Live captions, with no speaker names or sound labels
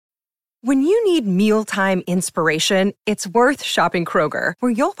When you need mealtime inspiration, it's worth shopping Kroger,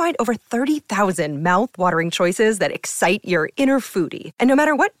 where you'll find over 30,000 mouth-watering choices that excite your inner foodie. And no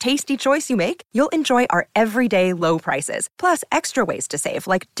matter what tasty choice you make, you'll enjoy our everyday low prices, plus extra ways to save,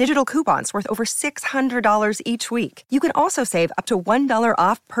 like digital coupons worth over $600 each week. You can also save up to $1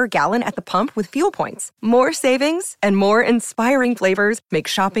 off per gallon at the pump with fuel points. More savings and more inspiring flavors make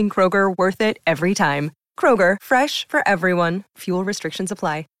shopping Kroger worth it every time. Kroger, fresh for everyone. Fuel restrictions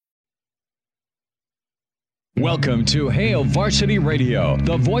apply. Welcome to Hail Varsity Radio,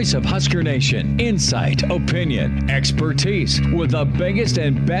 the voice of Husker Nation. Insight, opinion, expertise, with the biggest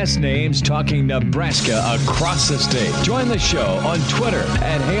and best names talking Nebraska across the state. Join the show on Twitter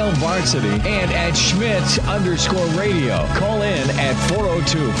at Hail Varsity and at Schmitz_radio. Call in at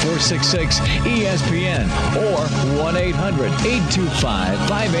 402-466-ESPN or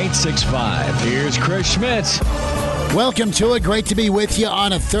 1-800-825-5865. Here's Chris Schmitz. Welcome to it. Great to be with you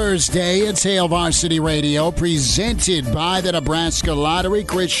on a Thursday. It's Hail Varsity Radio, presented by the Nebraska Lottery.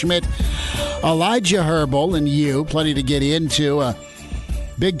 Chris Schmidt, Elijah Herbal, and you. Plenty to get into.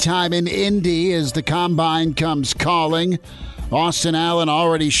 Big time in Indy as the Combine comes calling. Austin Allen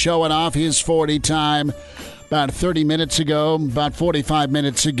already showing off his 40 time about 30 minutes ago, about 45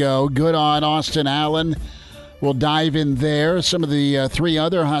 minutes ago. Good on Austin Allen. We'll dive in there. Some of the three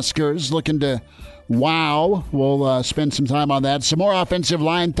other Huskers looking to wow. We'll spend some time on that. Some more offensive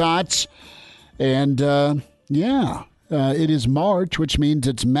line thoughts. And, it is March, which means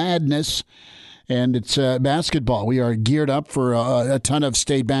it's madness, and it's basketball. We are geared up for a ton of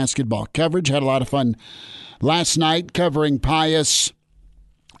state basketball coverage. Had a lot of fun last night covering Pius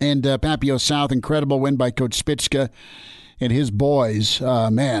and Papio South. Incredible win by Coach Spitzka and his boys.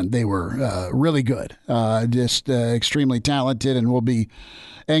 They were really good. Just extremely talented, and we'll be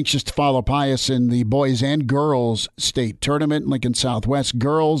anxious to follow Pius in the boys and girls state tournament. Lincoln Southwest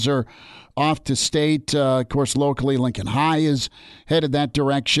girls are off to state. Of course, locally, Lincoln High is headed that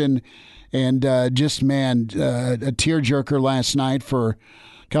direction. And a tearjerker last night for a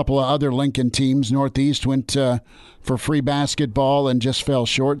couple of other Lincoln teams. Northeast went for free basketball and just fell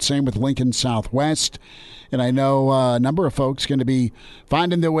short. Same with Lincoln Southwest. And I know a number of folks going to be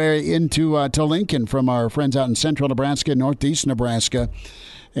finding their way into to Lincoln from our friends out in central Nebraska, northeast Nebraska.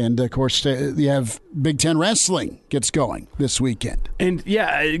 And, of course, you have Big Ten Wrestling gets going this weekend. And,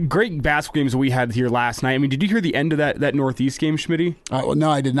 great basketball games we had here last night. I mean, did you hear the end of that Northeast game, Schmitty? No,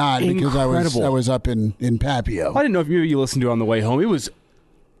 I did not. Incredible. Because I was up in Papio. I didn't know if maybe you listened to it on the way home. It was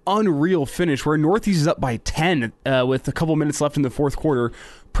unreal finish where Northeast is up by 10 with a couple minutes left in the fourth quarter.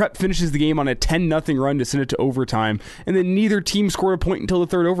 Prep finishes the game on a 10-0 run to send it to overtime, and then neither team scored a point until the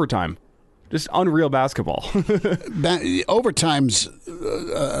third overtime. Just unreal basketball. Overtime's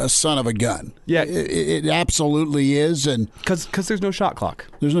a son of a gun. Yeah. It absolutely is. And because there's no shot clock.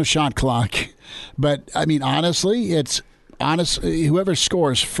 There's no shot clock. But, I mean, honestly, whoever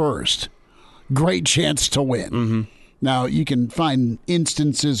scores first, great chance to win. Mm-hmm. Now, you can find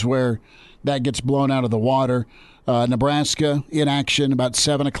instances where that gets blown out of the water. Nebraska in action about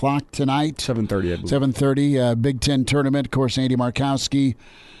 7 o'clock tonight. 7:30, I believe. 7:30, Big Ten tournament. Of course, Andy Markowski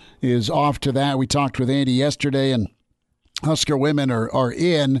is off to that. We talked with Andy yesterday, and Husker women are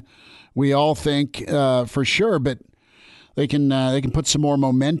in. We all think for sure, but they can put some more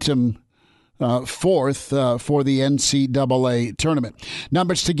momentum forth for the NCAA tournament.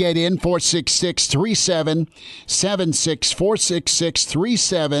 Numbers to get in: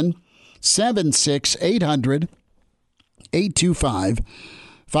 466-3776, 466-3776,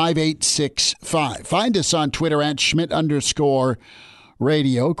 800-825-5865. Find us on Twitter at Schmidt_radio.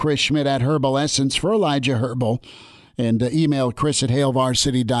 Chris Schmidt at Herbal Essence for Elijah Herbal. And email Chris at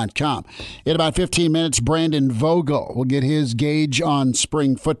HailVarsity.com. In about 15 minutes, Brandon Vogel will get his gauge on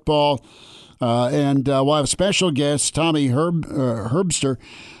spring football. And we'll have a special guest, Tommy Herbster,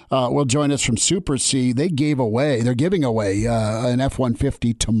 will join us from Super C. They're giving away an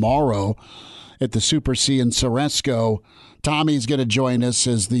F-150 tomorrow at the Super C in Ceresco. Tommy's going to join us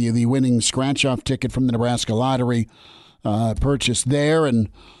as the winning scratch-off ticket from the Nebraska Lottery. Purchased there, and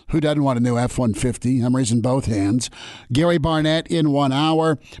who doesn't want a new F-150? I'm raising both hands. Gary Barnett in 1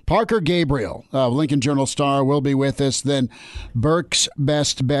 hour. Parker Gabriel, Lincoln Journal-Star, will be with us. Then Burke's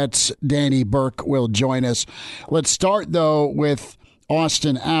Best Bets, Danny Burke, will join us. Let's start, though, with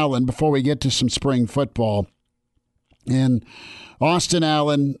Austin Allen before we get to some spring football. And Austin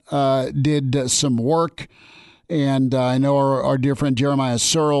Allen did some work, and I know our dear friend Jeremiah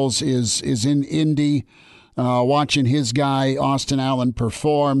Searles is in Indy, watching his guy, Austin Allen,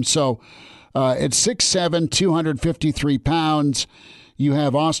 perform. So at 6'7", 253 pounds, you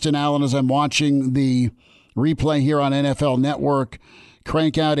have Austin Allen, as I'm watching the replay here on NFL Network,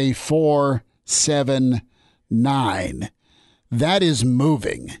 crank out a 4.79. That is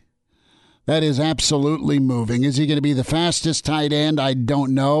moving. That is absolutely moving. Is he going to be the fastest tight end? I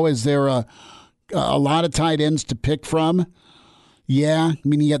don't know. Is there a lot of tight ends to pick from? Yeah. I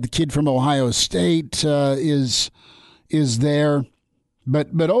mean, you got the kid from Ohio State is there.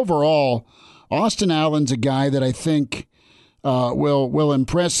 But overall, Austin Allen's a guy that I think will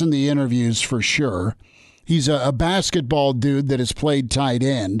impress in the interviews for sure. He's a basketball dude that has played tight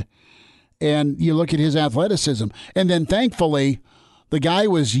end. And you look at his athleticism. And then thankfully, the guy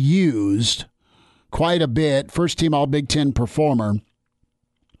was used quite a bit. First team All Big Ten performer.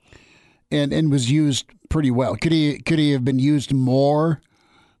 And was used pretty well. Could he have been used more?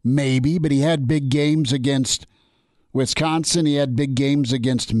 Maybe. But he had big games against Wisconsin. He had big games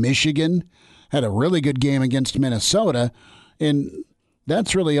against Michigan. Had a really good game against Minnesota. And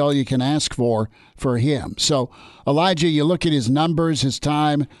that's really all you can ask for him. So, Elijah, you look at his numbers, his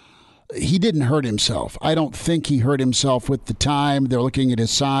time. He didn't hurt himself. I don't think he hurt himself with the time. They're looking at his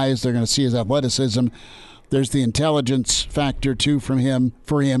size. They're going to see his athleticism. There's the intelligence factor, too, from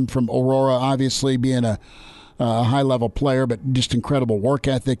Aurora, obviously being a high-level player, but just incredible work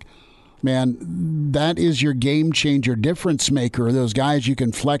ethic. Man, that is your game-changer difference maker, those guys you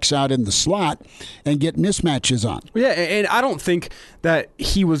can flex out in the slot and get mismatches on. Yeah, and I don't think that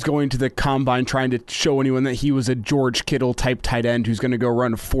he was going to the combine trying to show anyone that he was a George Kittle-type tight end who's going to go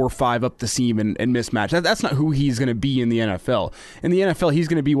run 4-5 up the seam and mismatch. That's not who he's going to be in the NFL. In the NFL, he's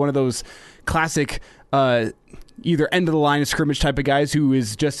going to be one of those classic either end of the line of scrimmage type of guys who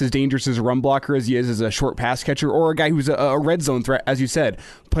is just as dangerous as a run blocker as he is as a short pass catcher, or a guy who's a red zone threat, as you said.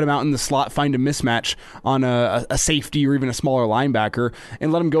 Put him out in the slot, find a mismatch on a safety or even a smaller linebacker,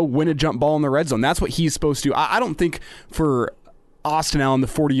 and let him go win a jump ball in the red zone. That's what he's supposed to. I don't think for Austin Allen, the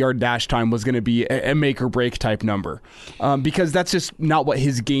 40-yard dash time was going to be a make-or-break type number because that's just not what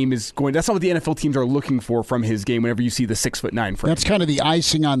his game is going. That's not what the NFL teams are looking for from his game whenever you see the 6'9" frame. That's kind of the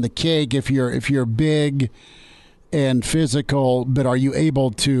icing on the cake if you're big and physical, but are you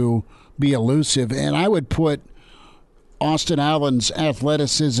able to be elusive? And I would put Austin Allen's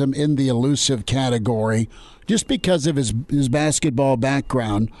athleticism in the elusive category just because of his basketball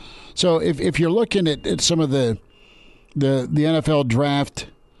background. So if you're looking at some of the NFL draft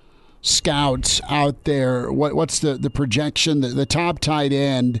scouts out there, what's the projection? The top tight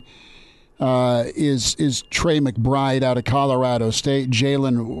end is Trey McBride out of Colorado State.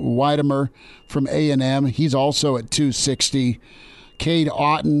 Jalen Weidemer from A&M. He's also at 260. Cade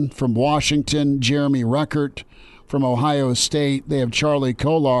Otton from Washington. Jeremy Ruckert from Ohio State. They have Charlie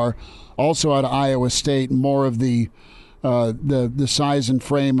Kolar also out of Iowa State. More of the size and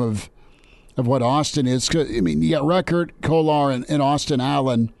frame of what Austin is. I mean, you got Ruckert, Kolar, and Austin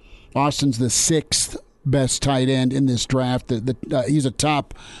Allen. Austin's the sixth best tight end in this draft. He's a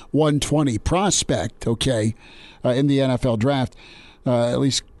top 120 prospect, in the NFL draft, at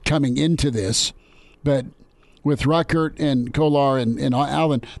least coming into this. But with Ruckert and Kolar and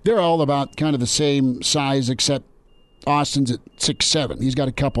Allen, they're all about kind of the same size, except Austin's at 6'7". He's got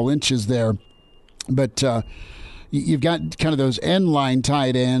a couple inches there. But you've got kind of those end line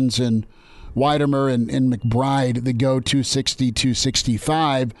tight ends and Weidemer and McBride that go 260,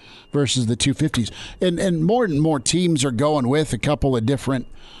 265 versus the 250s. And more teams are going with a couple of different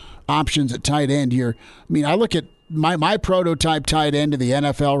options at tight end here. I mean, I look at my prototype tight end in the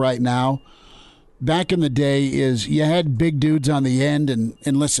NFL right now. Back in the day is you had big dudes on the end, and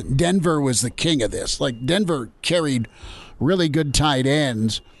listen, Denver was the king of this. Like, Denver carried really good tight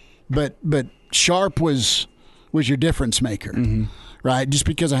ends, but Sharp was your difference maker. Mm-hmm. Right, just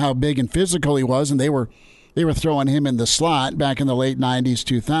because of how big and physical he was, and they were throwing him in the slot back in the late 90s,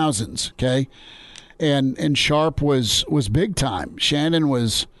 2000s, okay? And Sharp was big time. Shannon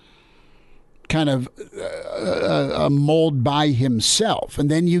was kind of a mold by himself.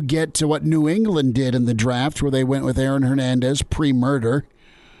 And then you get to what New England did in the draft, where they went with Aaron Hernandez pre-murder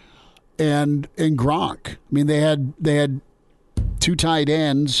and Gronk. I mean, they had two tight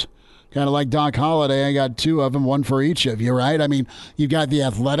ends, kind of like Doc Holliday. I got two of them, one for each of you, right? I mean, you've got the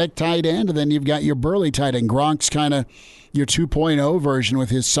athletic tight end, and then you've got your burly tight end. Gronk's kind of your 2.0 version with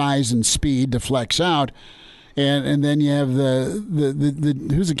his size and speed to flex out. And then you have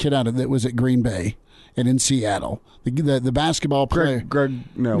the who's the kid out of that was at Green Bay and in Seattle, the basketball player.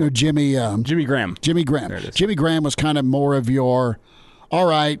 Jimmy Graham. Jimmy Graham. There it is. Jimmy Graham was kind of more of your, all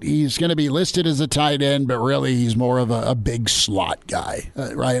right, he's going to be listed as a tight end, but really he's more of a big slot guy,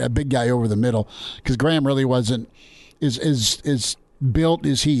 right? A big guy over the middle, because Graham really wasn't as built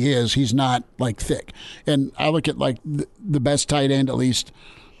as he is. He's not like thick. And I look at like the best tight end, at least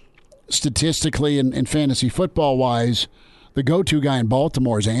statistically and fantasy football wise, the go-to guy in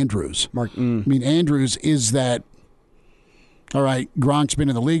Baltimore is Andrews. I mean, Andrews is that, all right, Gronk's been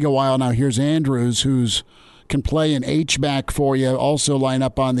in the league a while now. Here's Andrews, who's can play an H-back for you, also line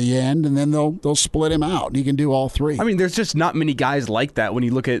up on the end, and then they'll split him out. He can do all three. I mean, there's just not many guys like that when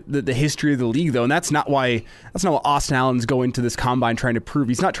you look at the history of the league, though, and that's not what Austin Allen's going to this combine trying to prove.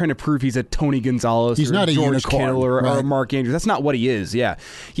 He's not trying to prove he's a Tony Gonzalez he's or not a George unicorn, Kittle or right. Mark Andrews. That's not what he is, yeah.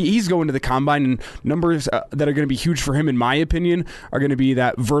 He's going to the combine, and numbers that are going to be huge for him, in my opinion, are going to be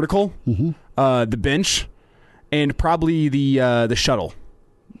that vertical, the bench, and probably the shuttle.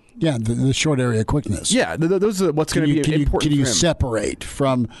 Yeah, the short area quickness. Yeah, those are what's going to be important. Can you for him. separate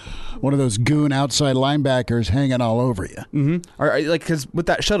from one of those goon outside linebackers hanging all over you? Mm-hmm. Because with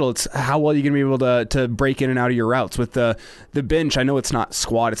that shuttle, it's how well you're going to be able to break in and out of your routes. With the bench, I know it's not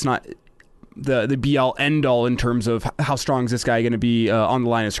squat. It's not the be all end all in terms of how strong is this guy going to be on the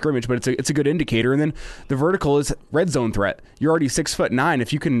line of scrimmage, but it's a good indicator. And then the vertical is red zone threat. You're already 6'9".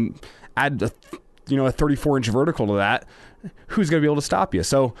 If you can add a 34-inch vertical to that, who's going to be able to stop you?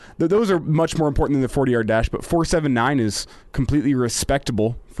 So those are much more important than the 40-yard dash, but 4.79 is completely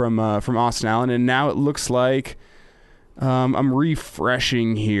respectable from Austin Allen. And now it looks like I'm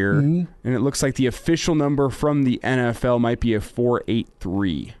refreshing here, and it looks like the official number from the NFL might be a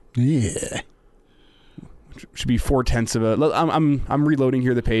 4.83. Yeah. Should be 0.4 of a. I'm reloading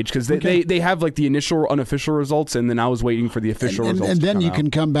here the page because they have like the initial unofficial results, and then I was waiting for the official results. And then you out.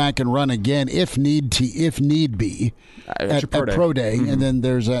 can come back and run again if need be at Pro Day, and then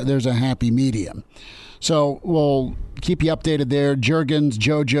there's a happy medium. So we'll keep you updated there. Juergens,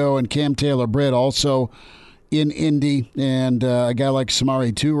 JoJo, and Cam Taylor-Britt also in Indy, and a guy like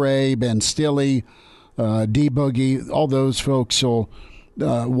Samori Toure, Ben Stilley, D Boogie, all those folks will.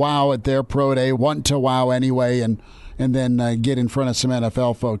 Wow at their pro day, want to wow anyway, and then get in front of some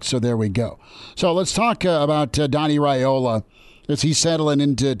NFL folks. So there we go. So let's talk about Donnie Raiola as he's settling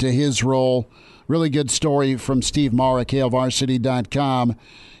into his role. Really good story from Steve Marek, HailVarsity.com.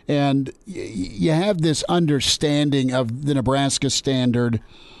 And you have this understanding of the Nebraska standard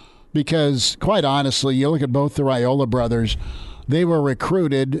because, quite honestly, you look at both the Raiola brothers, they were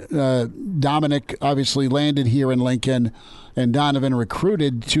recruited. Dominic obviously landed here in Lincoln, and Donovan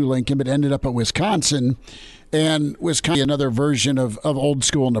recruited to Lincoln, but ended up at Wisconsin. And Wisconsin, another version of old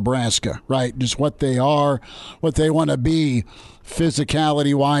school Nebraska, right? Just what they are, what they want to be,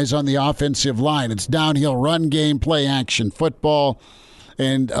 physicality-wise on the offensive line. It's downhill run game, play action football,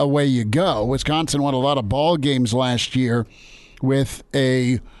 and away you go. Wisconsin won a lot of ball games last year with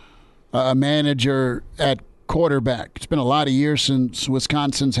a manager at quarterback. It's been a lot of years since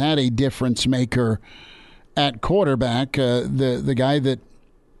Wisconsin's had a difference maker at quarterback. The guy that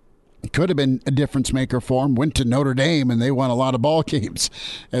could have been a difference maker for him went to Notre Dame, and they won a lot of ball games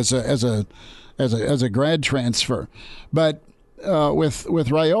as a grad transfer. But with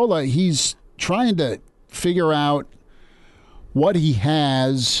Raiola, he's trying to figure out what he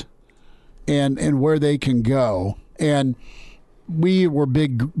has and where they can go. And we were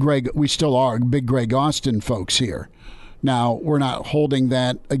we still are big Greg Austin folks here. Now, we're not holding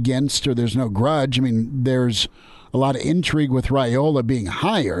that against, or there's no grudge. I mean, there's a lot of intrigue with Raiola being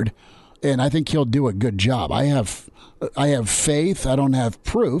hired, and I think he'll do a good job. I have faith. I don't have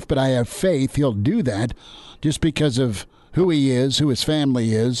proof, but I have faith he'll do that just because of who he is, who his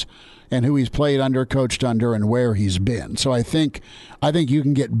family is, and who he's played under, coached under, and where he's been. So I think you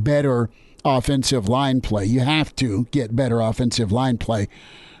can get better offensive line play. You have to get better offensive line play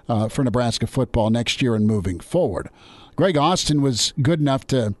for Nebraska football next year and moving forward. Greg Austin was good enough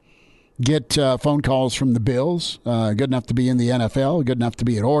to get phone calls from the Bills, good enough to be in the NFL, good enough to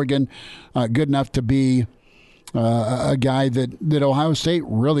be at Oregon, good enough to be a guy that Ohio State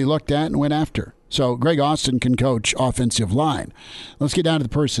really looked at and went after. So Greg Austin can coach offensive line. Let's get down to the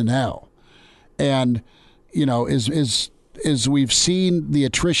personnel. And, as we've seen the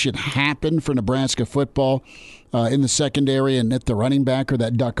attrition happen for Nebraska football in the secondary and at the running back or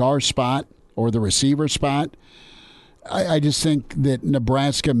that Duck R spot or the receiver spot, I just think that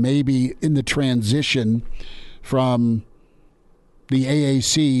Nebraska maybe in the transition from the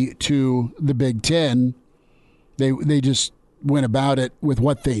AAC to the Big Ten, they just went about it with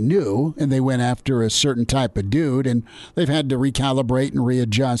what they knew, and they went after a certain type of dude, and they've had to recalibrate and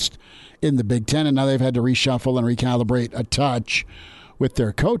readjust in the Big Ten, and now they've had to reshuffle and recalibrate a touch with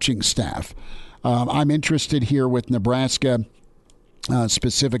their coaching staff. I'm interested here with Nebraska,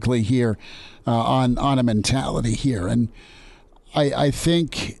 specifically here on a mentality here. And I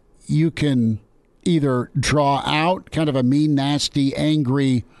think you can either draw out kind of a mean, nasty,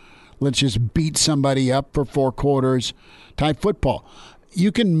 angry, let's just beat somebody up for 4 quarters type football.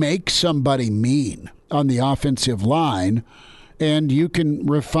 You can make somebody mean on the offensive line, and you can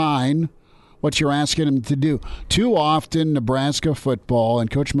refine what you're asking them to do. Too often, Nebraska football,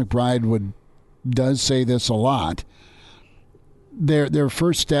 and Coach McBride does say this a lot, their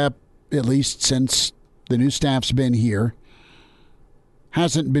first step, at least since the new staff's been here,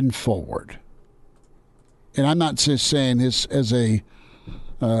 hasn't been forward. And I'm not just saying this as a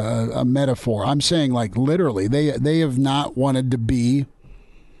metaphor. I'm saying, like, literally, they have not wanted to be.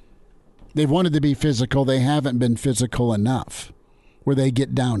 They've wanted to be physical. They haven't been physical enough where they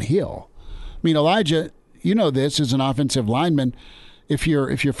get downhill. I mean, Elijah, you know this as an offensive lineman. If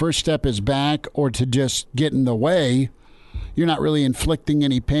your first step is back or to just get in the way, you're not really inflicting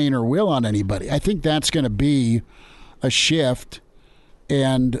any pain or will on anybody. I think that's going to be a shift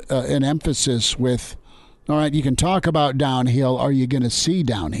and an emphasis with, all right, you can talk about downhill. Are you going to see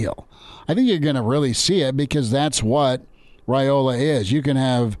downhill? I think you're going to really see it because that's what Raiola is. You can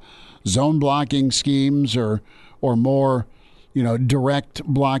have zone blocking schemes or more, direct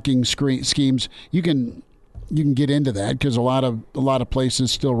blocking schemes. You can get into that because a lot of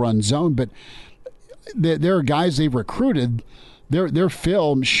places still run zone, but there are guys they've recruited. Their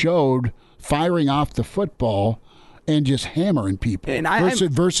film showed firing off the football and just hammering people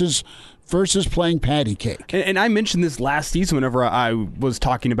versus playing patty cake. And I mentioned this last season whenever I was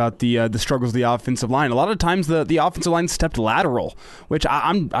talking about the struggles of the offensive line. A lot of times the offensive line stepped lateral, which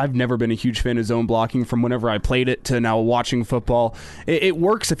I've never been a huge fan of zone blocking from whenever I played it to now watching football. It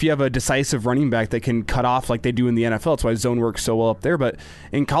works if you have a decisive running back that can cut off like they do in the NFL. That's why zone works so well up there. But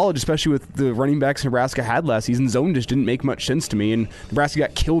in college, especially with the running backs Nebraska had last season, zone just didn't make much sense to me, and Nebraska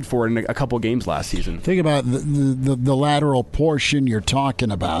got killed for it in a couple games last season. Think about the lateral portion you're talking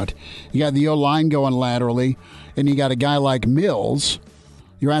about. You got the O-line going laterally, and you got a guy like Mills.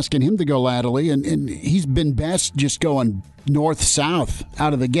 You're asking him to go laterally, and he's been best just going north-south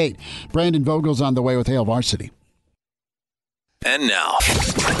out of the gate. Brandon Vogel's on the way with Hail Varsity. And now,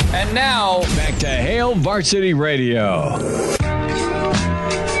 back to Hail Varsity Radio.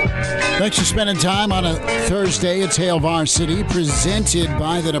 Thanks for spending time on a Thursday. It's Hail Varsity, presented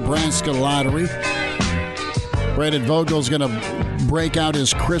by the Nebraska Lottery. Brandon Vogel's going to break out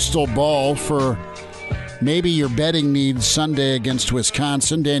his crystal ball for maybe your betting needs Sunday against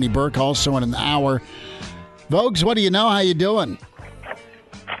Wisconsin. Danny Burke also in an hour. Vogues, what do you know? How you doing?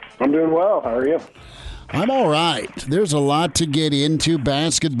 I'm doing well. How are you? I'm all right. There's a lot to get into.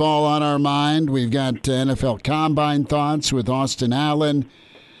 Basketball on our mind. We've got NFL Combine thoughts with Austin Allen.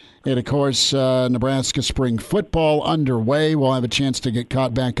 And, of course, Nebraska spring football underway. We'll have a chance to get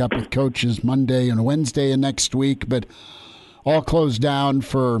caught back up with coaches Monday and Wednesday and next week. But all closed down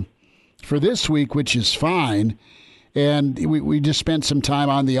for this week, which is fine. And we just spent some time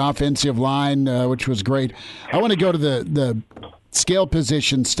on the offensive line, which was great. I want to go to the scale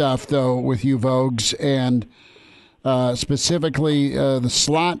position stuff, though, with you, Vogues, and specifically the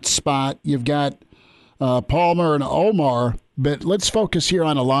slot spot. You've got Palmer and Omar, but let's focus here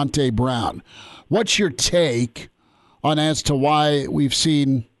on Alante Brown. What's your take on as to why we've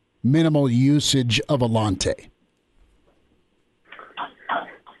seen minimal usage of Alante?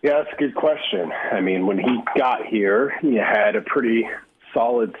 Yeah, that's a good question. I mean, when he got here, he had a pretty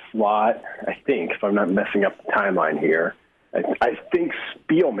solid slot, I think, if I'm not messing up the timeline here. I think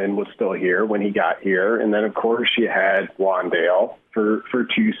Spielman was still here when he got here. And then, of course, you had Wandale for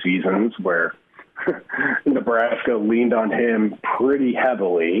 2 seasons where Nebraska leaned on him pretty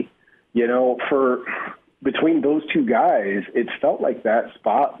heavily. For between those two guys, it felt like that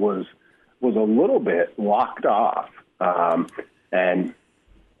spot was a little bit locked off. And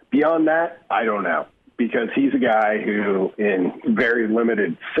beyond that, I don't know, because he's a guy who, in very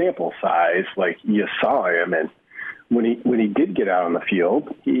limited sample size, like you saw him, and when he did get out on the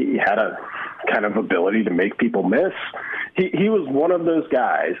field, he had a kind of ability to make people miss. He was one of those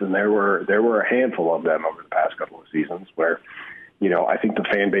guys, and there were a handful of them over the past couple of seasons where, I think the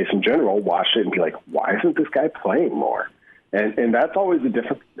fan base in general watched it and be like, why isn't this guy playing more? And that's always a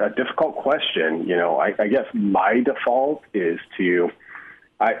difficult question. I guess my default is to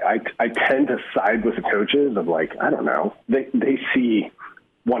I tend to side with the coaches of like, I don't know, they see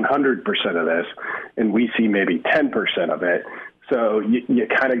 100% of this, and we see maybe 10% of it. So you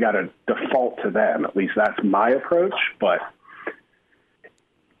kind of got to default to them. At least that's my approach. But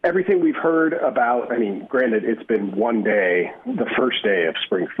everything we've heard about, I mean, granted, it's been one day, the first day of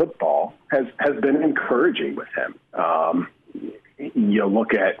spring football, has been encouraging with him. You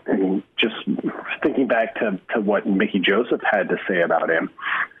look at, and just thinking back to what Mickey Joseph had to say about him,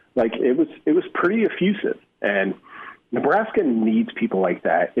 like it was pretty effusive. And Nebraska needs people like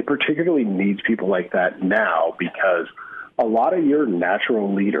that. It particularly needs people like that now because a lot of your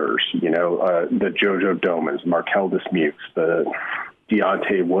natural leaders, the JoJo Domans, Markel Dismukes, the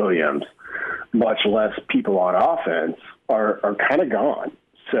Deontay Williams, much less people on offense, are kind of gone.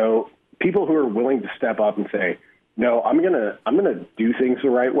 So people who are willing to step up and say, no, I'm gonna do things the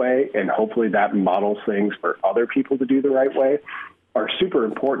right way, and hopefully that models things for other people to do the right way, are super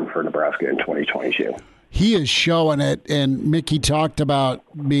important for Nebraska in 2022. He is showing it, and Mickey talked about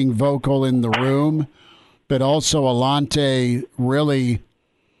being vocal in the room, but also Alante really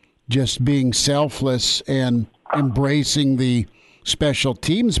just being selfless and embracing the special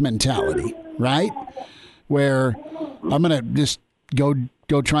teams mentality, right? Where I'm going to just go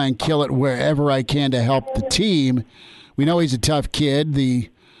try and kill it wherever I can to help the team. We know he's a tough kid. The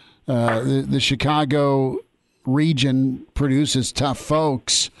Chicago region produces tough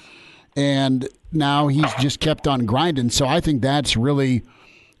folks, and now he's just kept on grinding. So I think that's really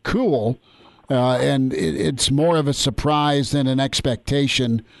cool, and it's more of a surprise than an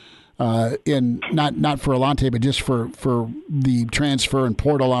expectation. In not for Alante, but just for the transfer and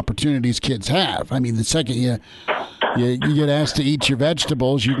portal opportunities kids have. I mean, the second you get asked to eat your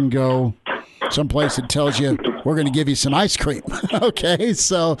vegetables, you can go someplace that tells you we're going to give you some ice cream. Okay,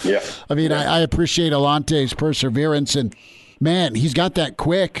 so yeah. I mean, I appreciate Alante's perseverance, and man, he's got that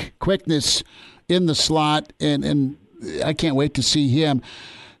quickness in the slot, and I can't wait to see him.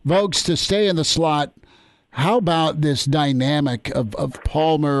 Vokes, to stay in the slot, how about this dynamic of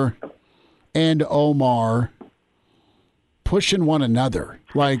Palmer and Omar pushing one another?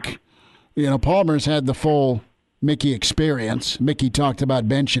 Like, Palmer's had the full Mickey experience. Mickey talked about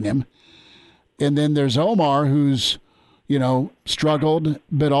benching him. And then there's Omar, who's, struggled,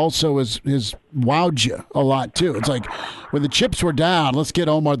 but also has wowed you a lot too. It's like, when the chips were down, let's get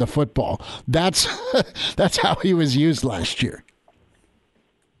Omar the football. That's how he was used last year.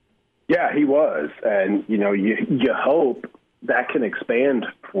 Yeah, he was. And, you hope that can expand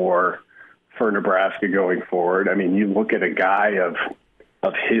for Nebraska going forward. I mean, you look at a guy of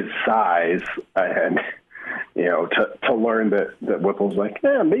his size and, to learn that Whipple's like,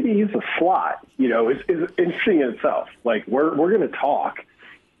 yeah, maybe he's a slot, is interesting in itself. Like, we're going to talk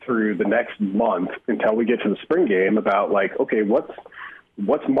through the next month until we get to the spring game about, like, okay, what's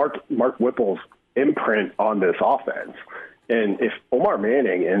Mark Whipple's imprint on this offense? And if Omar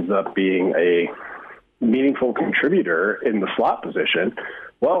Manning ends up being a meaningful contributor in the slot position,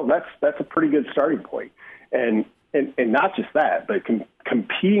 well, that's a pretty good starting point. And not just that, but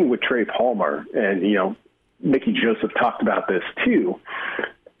competing with Trey Palmer, and Mickey Joseph talked about this too.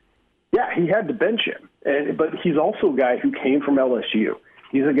 Yeah, he had to bench him, but he's also a guy who came from LSU.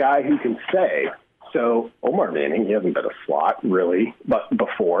 He's a guy who can say, so Omar Manning, he hasn't been a slot really, but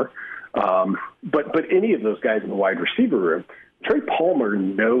before. But any of those guys in the wide receiver room, Trey Palmer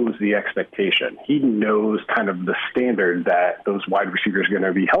knows the expectation. He knows kind of the standard that those wide receivers are going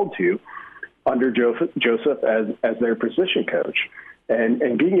to be held to under Joseph as their position coach.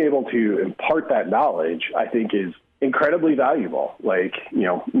 And being able to impart that knowledge, I think, is incredibly valuable. Like,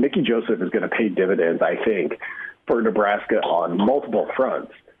 Mickey Joseph is going to pay dividends, I think, for Nebraska on multiple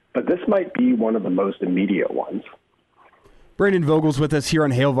fronts. But this might be one of the most immediate ones. Brandon Vogel's with us here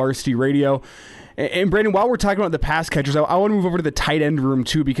on Hail Varsity Radio. And Brandon, while we're talking about the pass catchers, I want to move over to the tight end room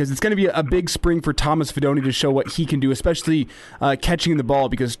too, because it's going to be a big spring for Thomas Fidone to show what he can do, especially catching the ball,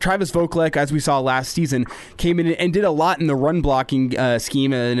 because Travis Vokalek, as we saw last season, came in and did a lot in the run blocking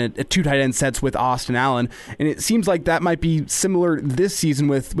scheme and a two tight end sets with Austin Allen. And it seems like that might be similar this season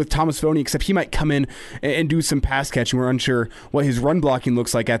with Thomas Fidone, except he might come in and do some pass catching. We're unsure what his run blocking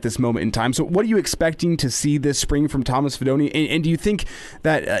looks like at this moment in time. So what are you expecting to see this spring from Thomas Fidone? And do you think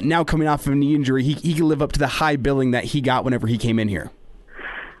that now coming off of a knee injury, he can live up to the high billing that he got whenever he came in here?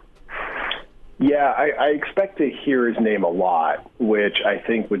 Yeah, I expect to hear his name a lot, which I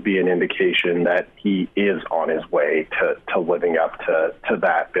think would be an indication that he is on his way to living up to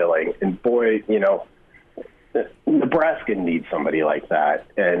that billing. And boy, Nebraska needs somebody like that.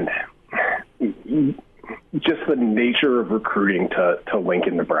 And just the nature of recruiting to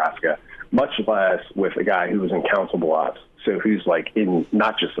Lincoln, Nebraska, much less with a guy who was in Council Bluffs. So who's like in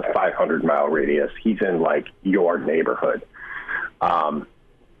not just a 500-mile radius, he's in like your neighborhood.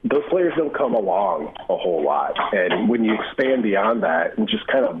 Those players don't come along a whole lot. And when you expand beyond that and just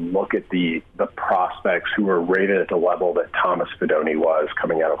kind of look at the prospects who are rated at the level that Thomas Fidone was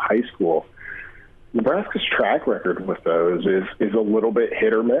coming out of high school, Nebraska's track record with those is a little bit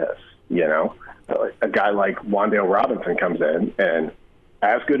hit or miss. A guy like Wan'Dale Robinson comes in and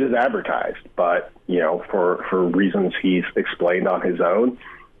as good as advertised, but, for reasons he's explained on his own,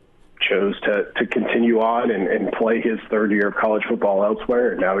 chose to continue on and play his third year of college football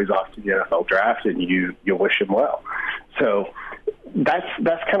elsewhere, and now he's off to the NFL draft, and you wish him well. So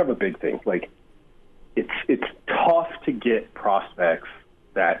that's kind of a big thing. Like, it's tough to get prospects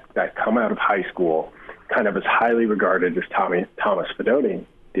that come out of high school kind of as highly regarded as Thomas Fidone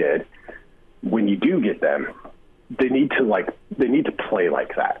did. When you do get them, they need to play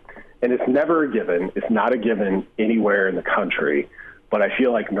like that. And it's never a given. It's not a given anywhere in the country. But I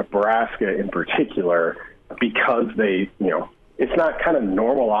feel like Nebraska in particular, because they, it's not kind of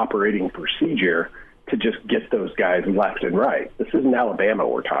normal operating procedure to just get those guys left and right. This isn't Alabama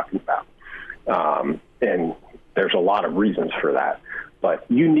we're talking about. And there's a lot of reasons for that. But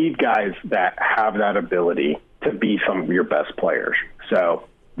you need guys that have that ability to be some of your best players. So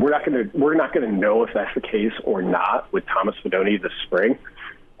we're not going to know if that's the case or not with Thomas Fidone this spring.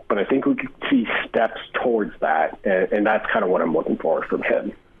 But I think we could see steps towards that, and that's kind of what I'm looking for from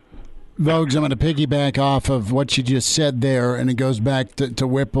him. Vogues, I'm going to piggyback off of what you just said there, and it goes back to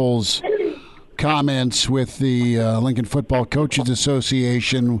Whipple's comments with the Lincoln Football Coaches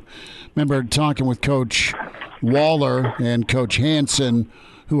Association. Remember talking with Coach Waller and Coach Hansen,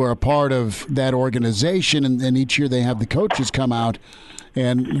 who are a part of that organization, and each year they have the coaches come out,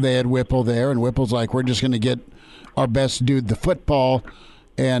 and they had Whipple there, and Whipple's like, we're just going to get our best dude the football.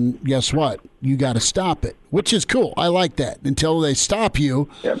 And guess what? You got to stop it, which is cool. I like that. Until they stop you,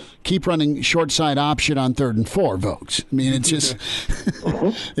 Keep running short side option on 3rd and 4, folks. I mean, it's just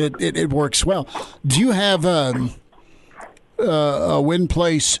it works well. Do you have a win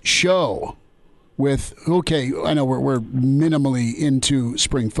place show with? Okay, I know we're minimally into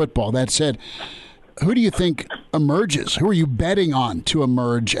spring football. That said, who do you think emerges? Who are you betting on to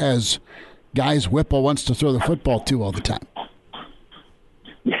emerge as guys Whipple wants to throw the football to all the time?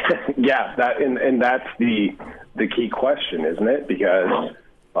 Yeah, and that's the key question, isn't it? Because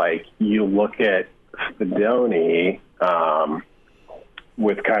like you look at Fidone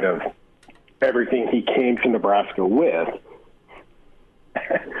with kind of everything he came to Nebraska with,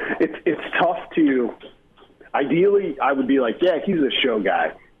 it's tough to. Ideally, I would be like, yeah, he's a show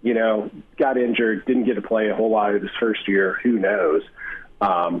guy. Got injured, didn't get to play a whole lot of his first year. Who knows?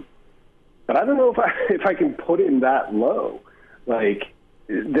 But I don't know if I can put him that low. Like.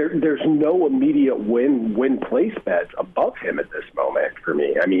 There's no immediate win place bets above him at this moment for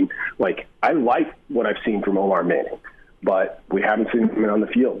me. I mean, like, I like what I've seen from Omar Manning, but we haven't seen him on the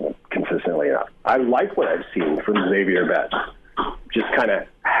field consistently enough. I like what I've seen from Xavier Betts, just kind of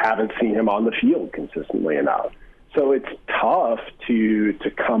haven't seen him on the field consistently enough. So it's tough to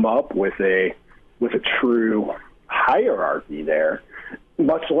come up with a true hierarchy there.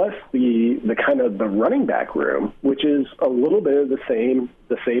 Much less the kind of the running back room, which is a little bit of the same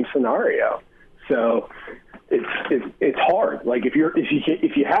scenario. So it's hard. Like if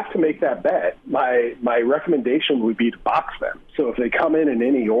you have to make that bet, my recommendation would be to box them. So if they come in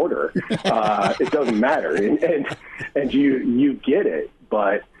any order, it doesn't matter, and you get it.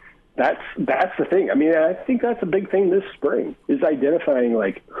 But that's the thing. I mean, I think that's a big thing this spring is identifying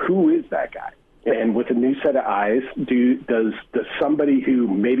like who is that guy. And with a new set of eyes, does somebody who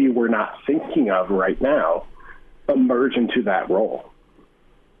maybe we're not thinking of right now emerge into that role?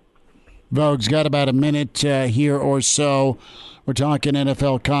 Vogue's got about a minute here or so. We're talking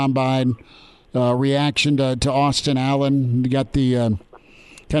NFL Combine reaction to Austin Allen. We got the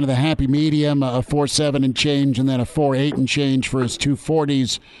kind of the happy medium, a 4.7 and change, and then a 4.8 and change for his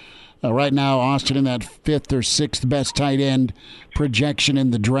 240s. Right now, Austin in that 5th or 6th best tight end projection in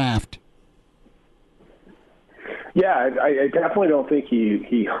the draft. Yeah, I definitely don't think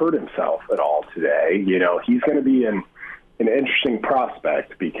he hurt himself at all today. He's going to be an interesting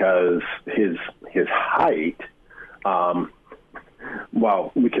prospect because his height,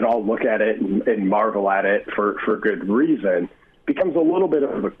 while we can all look at it and marvel at it for good reason, becomes a little bit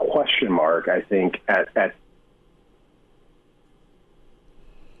of a question mark, I think, at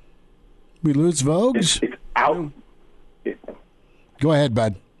we lose Vogues? It's out. Go ahead,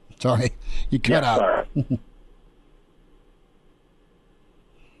 bud. Sorry. You cut out. Sorry.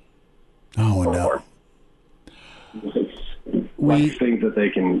 Oh, no. Less things that they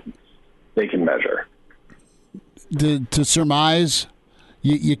can measure. To surmise,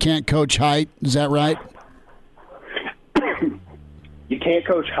 you can't coach height. Is that right? You can't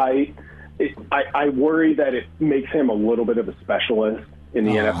coach height. I worry that it makes him a little bit of a specialist in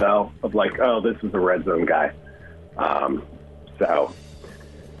the NFL of like, oh, this is a red zone guy. So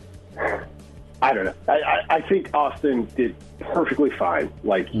I don't know. I think Austin did perfectly fine.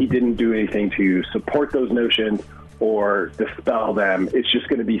 Like, he didn't do anything to support those notions or dispel them. It's just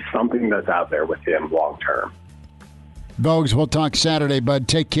going to be something that's out there with him long term. Vogues, we'll talk Saturday, bud.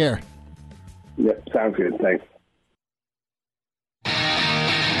 Take care. Yep, sounds good. Thanks.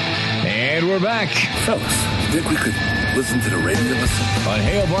 And we're back. Fellas, think we could Listen to the radio. Listen. On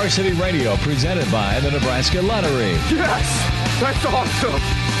Hail Varsity Radio, presented by the Nebraska Lottery. Yes! That's awesome!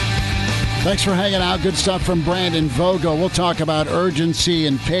 Thanks for hanging out. Good stuff from Brandon Vogel. We'll talk about urgency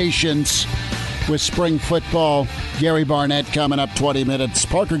and patience with spring football. Gary Barnett coming up 20 minutes.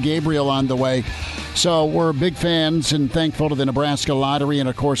 Parker Gabriel on the way. So we're big fans and thankful to the Nebraska Lottery and,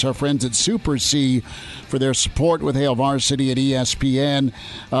 of course, our friends at Super C for their support with Hail Varsity at ESPN.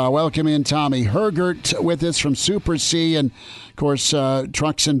 Welcome in Tommy Hergert with us from Super C. And, of course,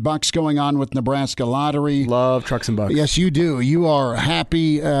 Trucks and Bucks going on with Nebraska Lottery. Love Trucks and Bucks. Yes, you do. You are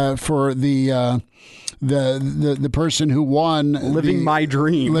happy for the person who won. Living my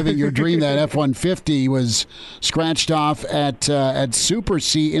dream. Living your dream. That F-150 was scratched off at Super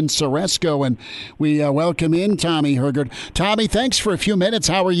C in Ceresco. And we welcome in Tommy Hergert. Tommy, thanks for a few minutes.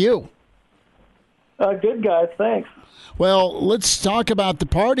 How are you? Good, guys. Thanks. Well, let's talk about the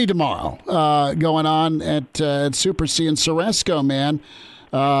party tomorrow going on at Super C in Ceresco, man.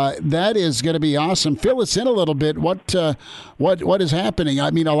 That is going to be awesome. Fill us in a little bit. What is happening?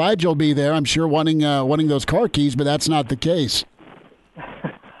 I mean, Elijah will be there, I'm sure, wanting those car keys, but that's not the case.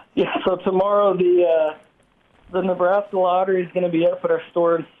 Yeah. So tomorrow, the Nebraska Lottery is going to be up at our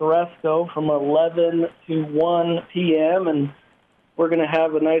store in Ceresco from 11 to 1 p.m. and we're going to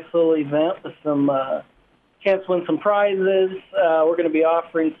have a nice little event with some chance to win some prizes. We're going to be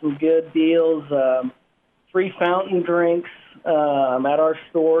offering some good deals, free fountain drinks. At our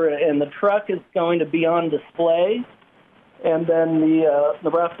store, and the truck is going to be on display, and then the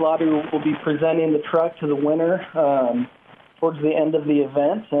Nebraska Lottery will be presenting the truck to the winner towards the end of the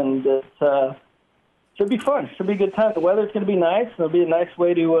event, and it should be fun. Should be a good time. The weather's going to be nice, and it'll be a nice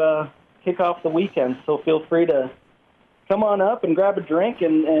way to kick off the weekend, so feel free to come on up and grab a drink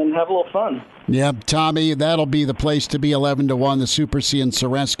and have a little fun. Yep, Tommy, that'll be the place to be. 11 to 1, the Super C in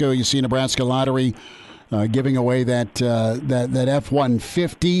Ceresco. You see Nebraska Lottery giving away that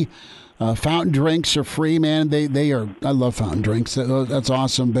F-150. Fountain drinks are free, man. They are. I love fountain drinks. That's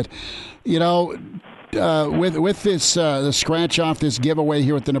awesome. But with this the scratch off this giveaway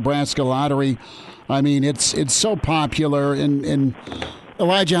here at the Nebraska Lottery, I mean it's so popular. And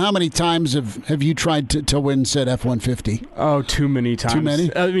Elijah, how many times have you tried to win said F-150? Oh, too many times. Too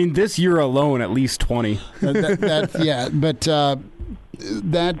many? I mean, this year alone, at least 20. Yeah, but.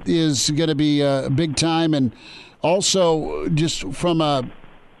 That is going to be big time, and also just from a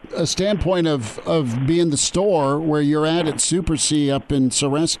standpoint of being the store where you're at Super C up in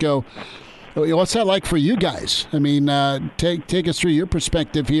Ceresco, what's that like for you guys? I mean, take us through your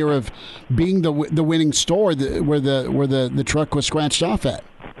perspective here of being the winning store where the truck was scratched off at.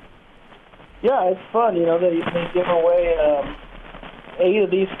 Yeah, it's fun. You know, they give away 8 of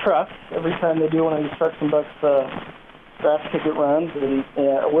these trucks every time they do one of these Trucks and Bucks scratch ticket runs, and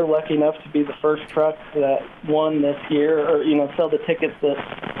we're lucky enough to be the first truck that won this year, or sell the tickets that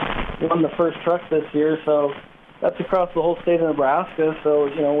won the first truck this year. So that's across the whole state of Nebraska.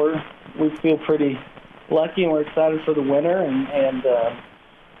 So we feel pretty lucky, and we're excited for the winner, and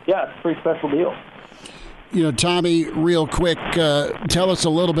yeah, it's a pretty special deal. Tommy, real quick, tell us a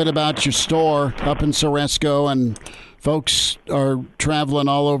little bit about your store up in Ceresco. And folks are traveling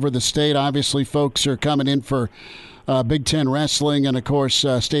all over the state. Obviously, folks are coming in for Big Ten wrestling and, of course,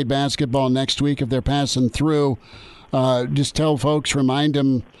 state basketball next week if they're passing through. Just tell folks, remind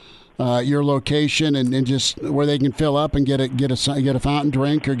them your location and just where they can fill up and get a fountain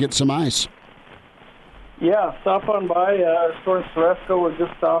drink or get some ice. Yeah, stop on by our store in Ceresco. We're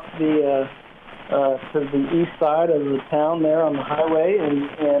just off to the east side of the town there on the highway, and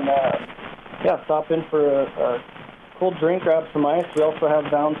stop in for a cold drink, grab some ice. We also have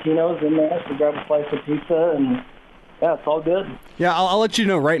Valentino's in there, so grab a slice of pizza, and yeah, it's all good. Yeah, I'll let you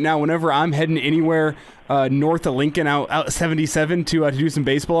know right now, whenever I'm heading anywhere north of Lincoln, out 77 to do some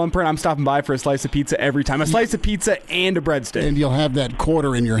baseball imprint, I'm stopping by for a slice of pizza every time. A slice of pizza and a breadstick. And you'll have that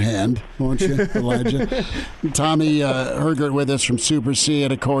quarter in your hand, won't you, Elijah? Tommy Hergert with us from Super C.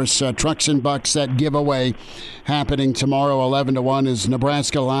 And, of course, Trucks and Bucks, that giveaway happening tomorrow, 11 to 1, is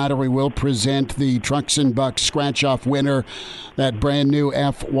Nebraska Lottery will present the Trucks and Bucks scratch-off winner, that brand-new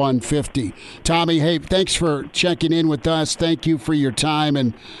F-150. Tommy, hey, thanks for checking in with us. Thank you for your time,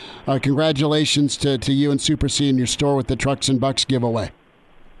 and congratulations to you and Super C in your store with the Trucks and Bucks giveaway.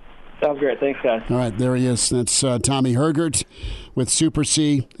 Sounds great. Thanks, guys. All right, there he is. That's Tommy Hergert with Super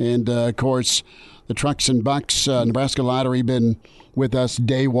C. And, of course, the Trucks and Bucks, Nebraska Lottery, been with us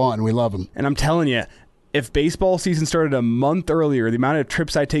day one. We love them. And I'm telling you, if baseball season started a month earlier, the amount of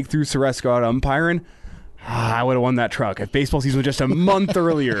trips I take through Ceresco out umpiring, I would have won that truck. If baseball season was just a month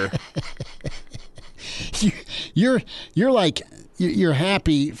earlier. You're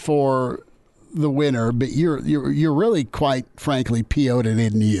happy for the winner, but you're really quite frankly PO'd it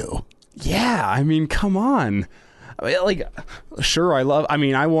in you. Yeah, I mean, come on. I mean, like, sure, I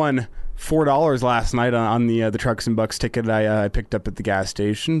won $4 last night on the Trucks and Bucks ticket I picked up at the gas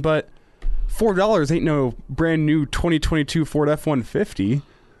station, but $4 ain't no brand new 2022 Ford F-150.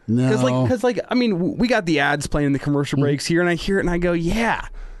 No. Because I mean, we got the ads playing in the commercial breaks here, and I hear it and I go, yeah,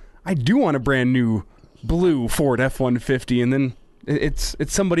 I do want a brand new blue Ford F-150, and then it's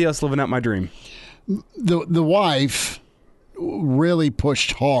somebody else living out my dream. The wife really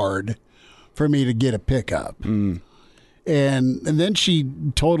pushed hard for me to get a pickup. And then she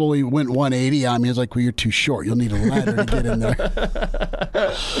totally went 180 on me. I was like, well, you're too short. You'll need a ladder to get in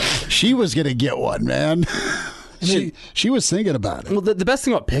there. She was going to get one, man. She was thinking about it. Well, the best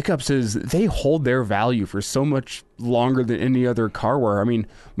thing about pickups is they hold their value for so much longer than any other car where, I mean,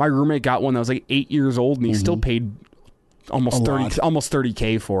 my roommate got one that was like 8 years old, and he still paid almost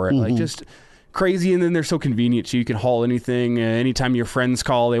 $30K for it. Like, just crazy. And then they're so convenient, so you can haul anything. Anytime your friends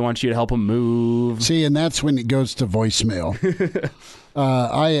call, they want you to help them move. See, and that's when it goes to voicemail.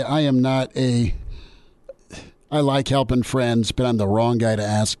 I am not I like helping friends, but I'm the wrong guy to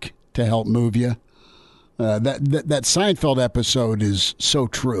ask to help move you. That Seinfeld episode is so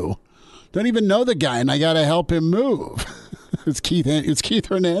true. Don't even know the guy, and I got to help him move. It's Keith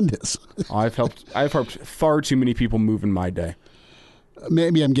Hernandez. I've helped far too many people move in my day.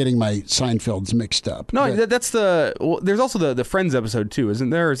 Maybe I'm getting my Seinfelds mixed up. No, that's there's also the Friends episode too, isn't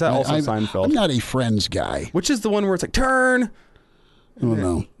there? Or is that also Seinfeld? I'm not a Friends guy. Which is the one where it's like, turn? Oh,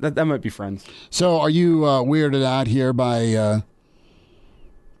 no. That might be Friends. So are you weirded out here by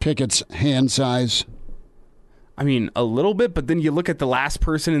Pickett's hand size? I mean, a little bit, but then you look at the last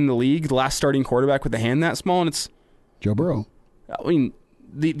person in the league, the last starting quarterback with a hand that small, and it's Joe Burrow. I mean,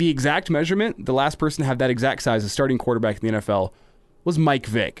 the exact measurement, the last person to have that exact size as starting quarterback in the NFL was Mike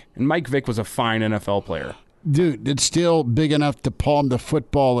Vick. And Mike Vick was a fine NFL player. Dude, it's still big enough to palm the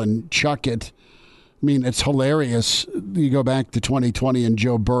football and chuck it. I mean, it's hilarious. You go back to 2020 and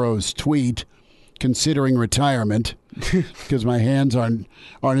Joe Burrow's tweet, considering retirement, because my hands aren't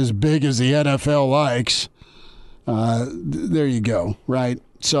as big as the NFL likes. There you go, right?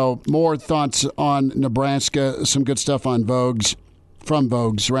 So more thoughts on Nebraska, some good stuff on from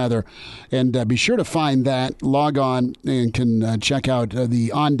Vogues, and be sure to find that. Log on and can check out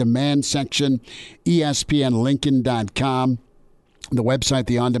the on-demand section, ESPNLincoln.com, the website,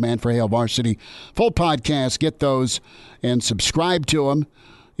 the on-demand for Hail Varsity. Full podcast, get those and subscribe to them.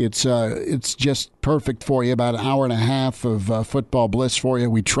 It's just perfect for you, about an hour and a half of football bliss for you.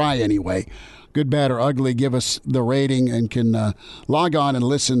 We try anyway. Good, bad, or ugly, give us the rating and can log on and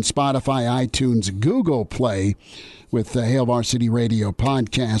listen Spotify, iTunes, Google Play with the Hail Varsity Radio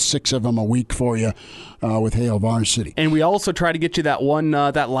podcast. 6 of them a week for you with Hail Varsity. And we also try to get you that one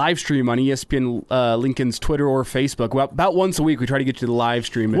that live stream on ESPN Lincoln's Twitter or Facebook. Well, about once a week we try to get you the live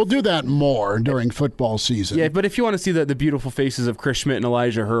stream. We'll do that more during football season. Yeah, but if you want to see the beautiful faces of Chris Schmidt and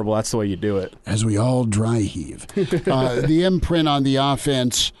Elijah Herbal, that's the way you do it. As we all dry heave. The imprint on the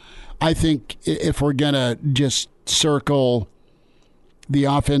offense, I think if we're going to just circle the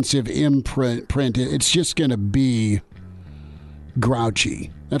offensive imprint, it's just going to be grouchy.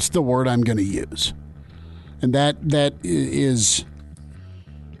 That's the word I'm going to use. And that is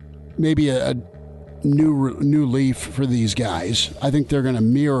maybe a new leaf for these guys. I think they're going to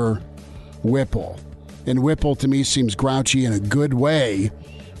mirror Whipple. And Whipple, to me, seems grouchy in a good way,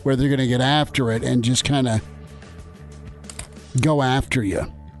 where they're going to get after it and just kind of go after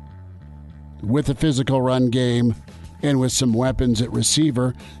you with a physical run game and with some weapons at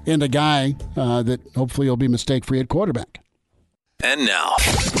receiver and a guy that hopefully will be mistake-free at quarterback. And now,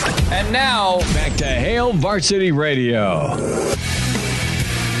 back to Hail Varsity Radio.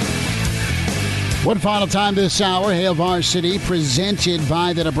 One final time this hour, Hail Varsity, presented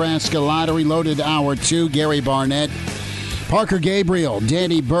by the Nebraska Lottery. Loaded Hour 2, Gary Barnett, Parker Gabriel,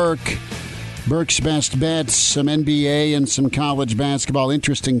 Danny Burke, Burke's Best Bets, some NBA and some college basketball.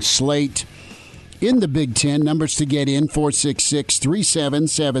 Interesting slate in the Big Ten. Numbers to get in,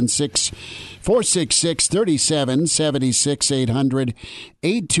 466-3776, 466-3776,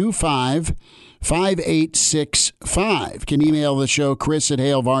 800-825-5865. Can email the show, Chris at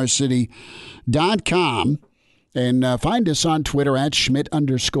HailVarsity.com. And find us on Twitter at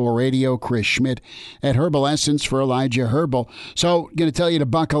Schmidt_radio, Chris Schmidt at Herbal Essence for Elijah Herbal. So, going to tell you to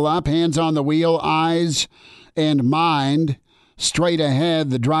buckle up, hands on the wheel, eyes and mind straight ahead.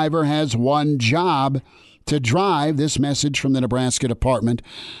 The driver has one job: to drive. This message from the Nebraska Department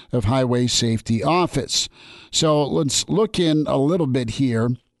of Highway Safety Office. So let's look in a little bit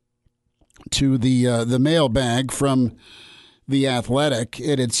here to the mailbag from The Athletic,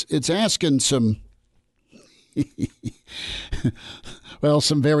 and it's asking some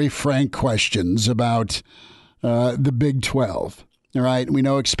some very frank questions about the Big 12. All right, we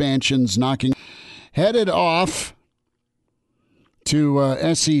know expansion's headed off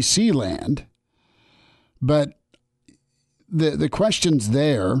to SEC land, but the questions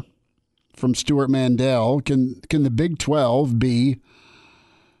there from Stuart Mandel: Can the Big 12 be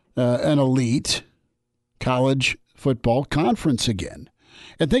an elite college football conference again?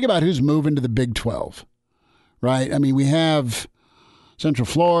 And think about who's moving to the Big 12, right? I mean, we have Central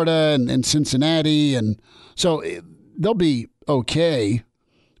Florida and Cincinnati, and so they'll be okay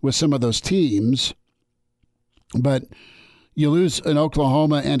with some of those teams. But you lose an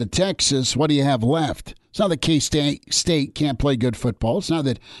Oklahoma and a Texas, what do you have left? It's not that K-State can't play good football. It's not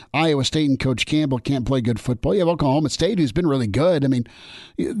that Iowa State and Coach Campbell can't play good football. You have Oklahoma State, who's been really good. I mean,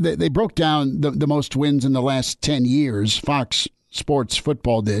 they broke down the most wins in the last 10 years. Fox Sports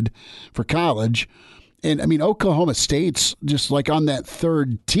Football did for college. And, I mean, Oklahoma State's just like on that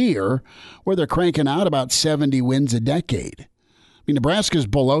third tier where they're cranking out about 70 wins a decade. I mean, Nebraska's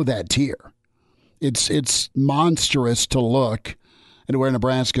below that tier. It's monstrous to look at where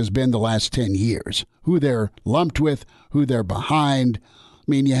Nebraska's been the last 10 years, who they're lumped with, who they're behind. I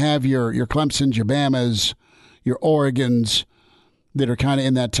mean, you have your Clemsons, your Bamas, your Oregons that are kind of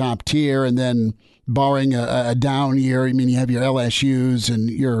in that top tier, and then barring a down year, I mean, you have your LSUs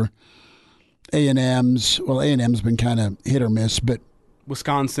and your A&Ms. Well, A&M's been kind of hit or miss, but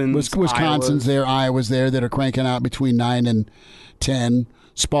Wisconsin's there, Iowa's there that are cranking out between 9 and 10.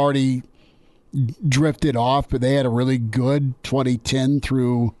 Sparty drifted off, but they had a really good 2010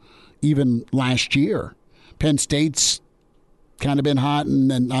 through even last year. Penn State's kind of been hot, and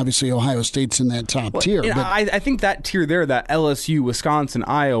then obviously Ohio State's in that top tier. But I think that tier there, that LSU, Wisconsin,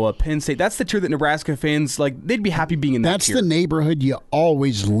 Iowa, Penn State, that's the tier that Nebraska fans, like, they'd be happy being in that tier. That's the neighborhood you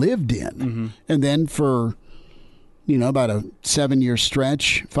always lived in. Mm-hmm. And then for, about a 7-year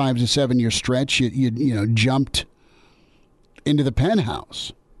stretch, 5 to 7 year stretch, you jumped into the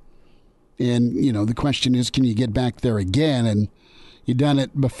penthouse. And, the question is, can you get back there again? And you've done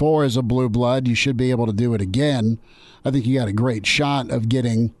it before as a blue blood. You should be able to do it again. I think you got a great shot of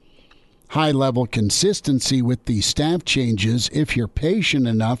getting high-level consistency with these staff changes if you're patient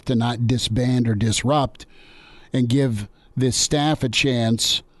enough to not disband or disrupt and give this staff a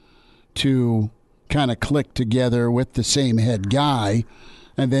chance to kind of click together with the same head guy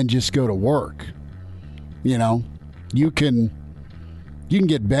and then just go to work. You can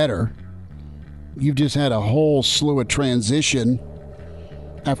get better. You've just had a whole slew of transition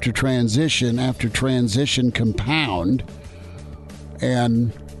after transition after transition compound,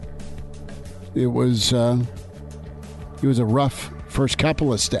 and it was a rough first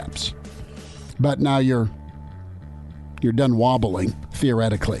couple of steps. But now you're done wobbling,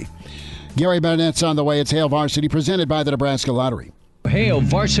 theoretically. Gary Barnett's on the way. It's Hail Varsity, presented by the Nebraska Lottery. Hail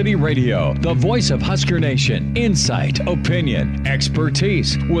Varsity Radio, the voice of Husker Nation. Insight, opinion,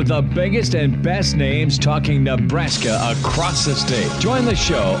 expertise, with the biggest and best names talking Nebraska across the state. Join the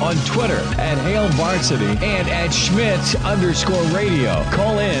show on Twitter at Hail Varsity and at Schmitz_radio.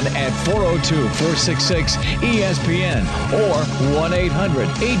 Call in at 402-466-ESPN or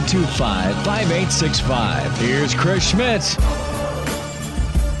 1-800-825-5865. Here's Chris Schmitz.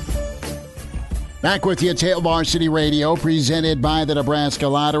 Back with you at Hail Varsity Radio, presented by the Nebraska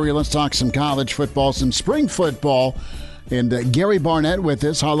Lottery. Let's talk some college football, some spring football. And Gary Barnett with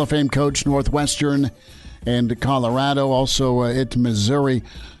us, Hall of Fame coach, Northwestern and Colorado, also at Missouri.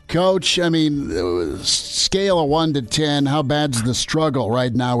 Coach, I mean, scale of 1 to 10, how bad's the struggle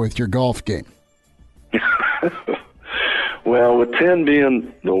right now with your golf game? Well, with 10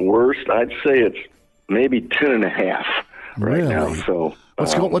 being the worst, I'd say it's maybe 10.5 right now. So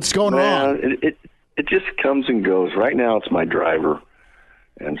what's going wrong? It just comes and goes. Right now, it's my driver,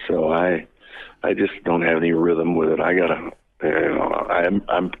 and so I just don't have any rhythm with it. I'm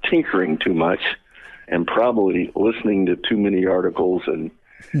tinkering too much, and probably listening to too many articles and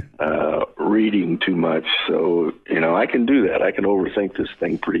reading too much. So I can do that. I can overthink this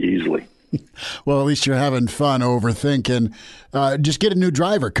thing pretty easily. Well, at least you're having fun overthinking. Just get a new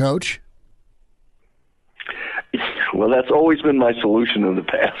driver, Coach. Well, that's always been my solution in the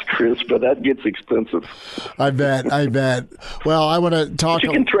past, Chris, but that gets expensive. I bet. Well, I want to talk. But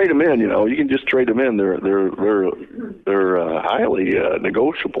you can trade them in. You can just trade them in. They're highly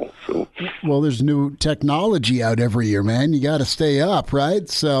negotiable. So. Well, there's new technology out every year, man. You got to stay up, right?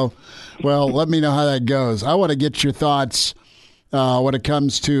 So, let me know how that goes. I want to get your thoughts when it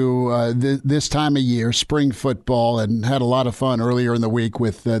comes to this time of year, spring football, and had a lot of fun earlier in the week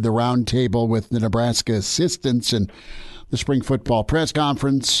with the round table with the Nebraska assistants and the spring football press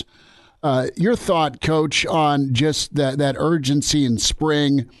conference. Your thought, Coach, on just that urgency in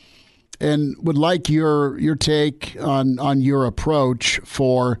spring, and would like your take on your approach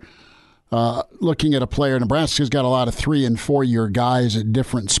for looking at a player. Nebraska's got a lot of 3- and 4-year guys at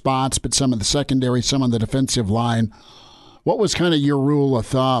different spots, but some of the secondary, some of the defensive line. What was kind of your rule of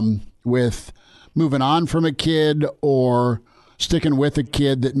thumb with moving on from a kid or sticking with a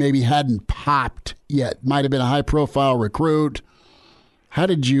kid that maybe hadn't popped yet? Might have been a high-profile recruit. How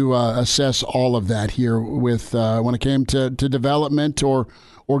did you assess all of that here with when it came to development or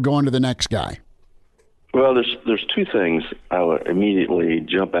going to the next guy? Well, there's two things I would immediately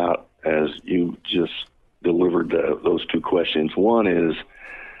jump out as you just delivered those two questions. One is,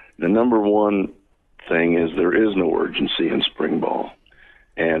 the number one thing is there is no urgency in spring ball.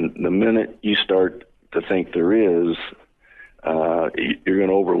 And the minute you start to think there is, you're going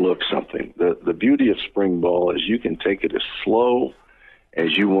to overlook something. The beauty of spring ball is you can take it as slow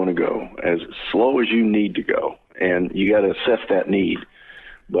as you want to go, as slow as you need to go. And you got to assess that need.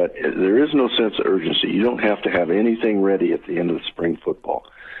 But there is no sense of urgency. You don't have to have anything ready at the end of the spring football.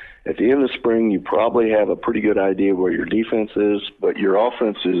 At the end of the spring, you probably have a pretty good idea where your defense is, but your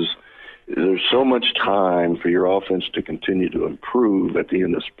offense is, there's so much time for your offense to continue to improve at the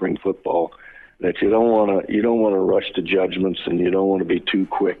end of spring football that you don't want to rush to judgments, and you don't want to be too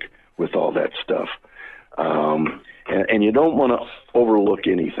quick with all that stuff. And you don't want to overlook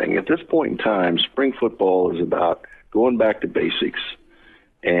anything. At this point in time, spring football is about going back to basics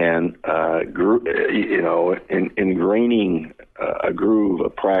and ingraining a groove, a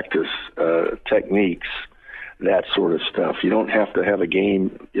practice, techniques, that sort of stuff. You don't have to have a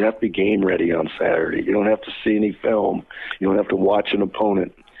game. You have to be game ready on Saturday. You don't have to see any film. You don't have to watch an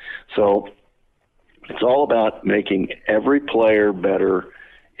opponent. So it's all about making every player better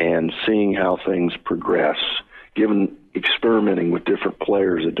and seeing how things progress, experimenting with different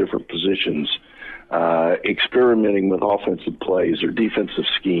players at different positions, experimenting with offensive plays or defensive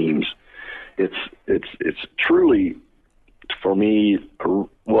schemes. It's truly, for me,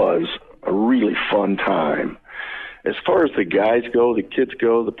 was a really fun time. As far as the guys go, the kids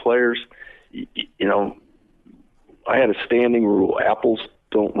go, the players, I had a standing rule: apples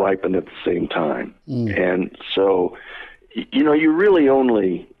don't ripen at the same time. And so, you really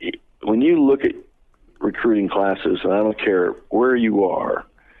only, when you look at recruiting classes, and I don't care where you are,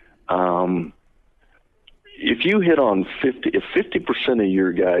 if you hit on 50% of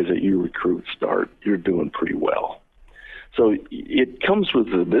your guys that you recruit start, you're doing pretty well. So it comes with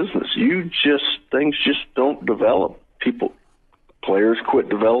the business. Things just don't develop. Players quit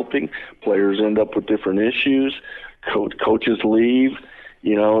developing. Players end up with different issues. Coaches leave,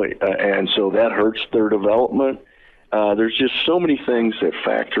 and so that hurts their development. There's just so many things that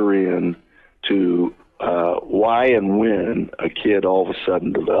factor in to why and when a kid all of a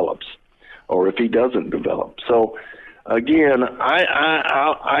sudden develops, or if he doesn't develop. So, again,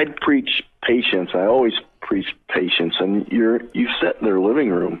 I'd preach patience. I always preach patience. And you sit in their living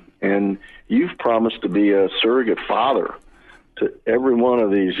room, and you've promised to be a surrogate father to every one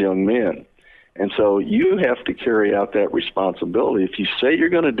of these young men. And so you have to carry out that responsibility. If you say you're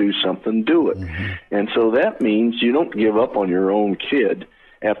going to do something, do it. Mm-hmm. And so that means you don't give up on your own kid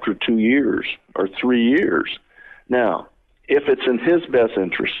after 2 years or 3 years. Now, if it's in his best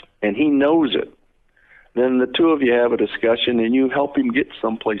interest and he knows it, then the two of you have a discussion and you help him get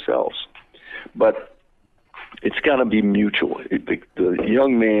someplace else. But it's got to be mutual. The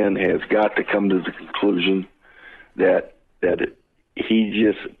young man has got to come to the conclusion that he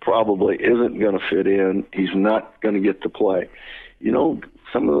just probably isn't going to fit in. He's not going to get to play.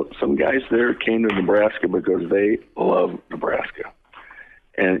 Some guys there came to Nebraska because they love Nebraska.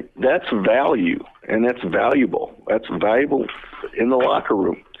 And that's value, and that's valuable. That's valuable in the locker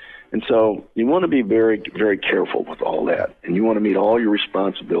room. And so you want to be very, very careful with all that, and you want to meet all your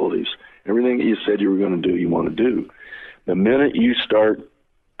responsibilities. Everything that you said you were going to do, you want to do. The minute you start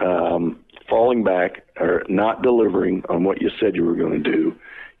falling back or not delivering on what you said you were going to do,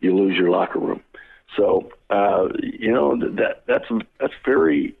 you lose your locker room. So, that's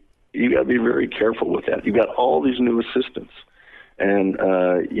very, you got to be very careful with that. You've got all these new assistants. And,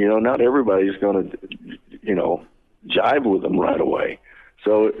 not everybody's going to, jive with them right away.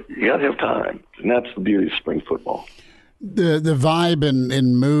 So you got to have time. And that's the beauty of spring football. The vibe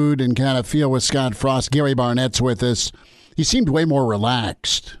and mood and kind of feel with Scott Frost. Gary Barnett's with us. He seemed way more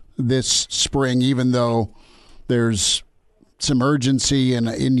relaxed this spring, even though there's some urgency.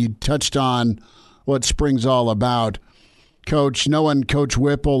 And you touched on what spring's all about. Coach, knowing Coach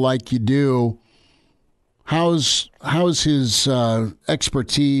Whipple like you do, how's his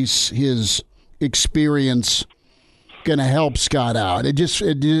expertise, his experience going to help Scott out?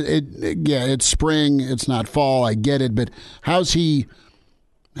 It's spring, it's not fall. I get it, but how's he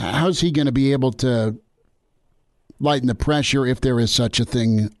going to be able to lighten the pressure if there is such a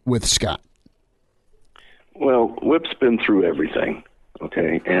thing with Scott? Well, Whip's been through everything,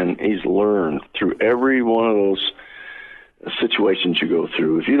 okay, and he's learned through every one of those situations you go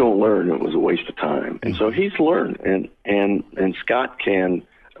through. If you don't learn, it was a waste of time. And so he's learned, and Scott can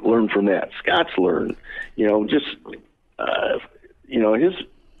learn from that. Scott's learned, the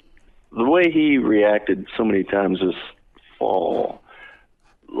way he reacted so many times this fall.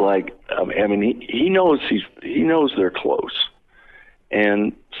 He knows they're close,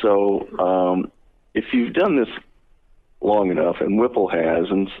 and so if you've done this long enough, and Whipple has,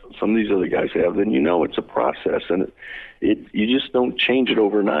 and some of these other guys have, then it's a process, and you just don't change it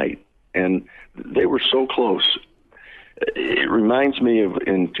overnight. And they were so close. It reminds me of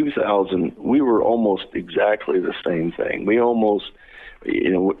in 2000, we were almost exactly the same thing. We almost,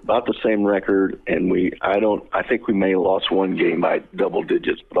 about the same record, and I think we may have lost one game by double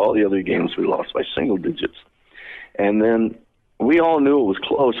digits, but all the other games we lost by single digits. And then we all knew it was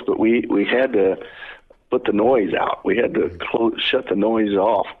close, but we had to put the noise out. We had to shut the noise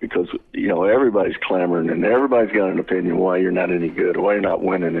off because, everybody's clamoring and everybody's got an opinion why you're not any good, why you're not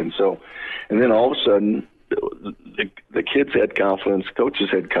winning. And then all of a sudden, the kids had confidence, coaches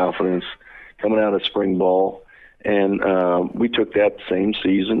had confidence coming out of spring ball. And we took that same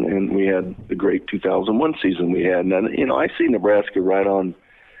season, and we had the great 2001 season we had. And I see Nebraska right on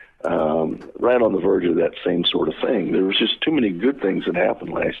the verge of that same sort of thing. There was just too many good things that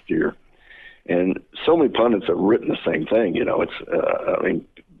happened last year, and so many pundits have written the same thing.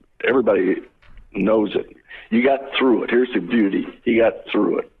 Everybody knows it. You got through it. Here's the beauty: he got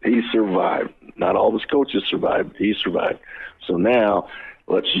through it. He survived. Not all of his coaches survived. He survived. So now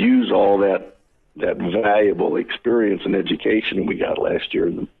let's use all that valuable experience and education we got last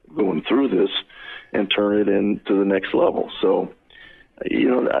year going through this and turn it into the next level. So,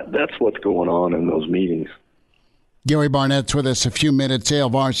 that's what's going on in those meetings. Gary Barnett's with us a few minutes, Hail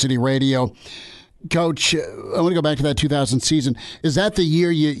Varsity Radio. Coach, I want to go back to that 2000 season. Is that the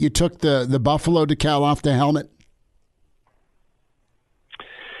year you took the Buffalo decal off the helmet?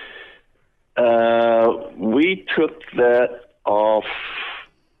 We took that off.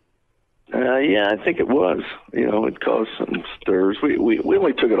 I think it was. It caused some stirs. We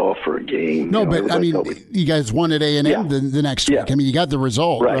only took it off for a game. No, but you guys won at A&M the next week. I mean, you got the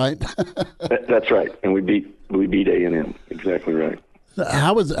result, right? That's right, and we beat A&M. Exactly right.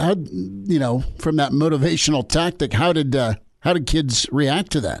 How from that motivational tactic? How did kids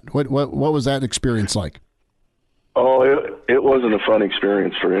react to that? What was that experience like? Oh, it wasn't a fun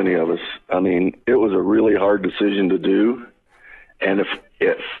experience for any of us. I mean, it was a really hard decision to do, and if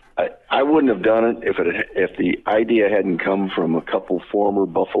I wouldn't have done it if the idea hadn't come from a couple former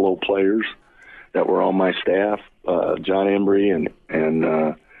Buffalo players that were on my staff, John Embry and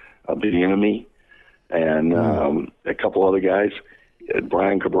Bieniemy, and a couple other guys,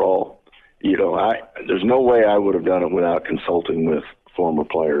 Brian Cabral. There's no way I would have done it without consulting with former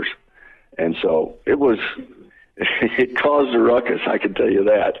players, and so it caused a ruckus. I can tell you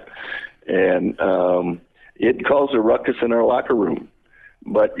that, and it caused a ruckus in our locker room.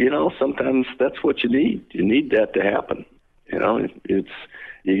 But sometimes that's what you need. You need that to happen. You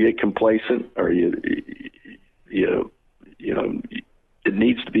get complacent, or it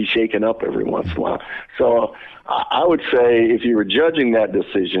needs to be shaken up every once in a while. So I would say, if you were judging that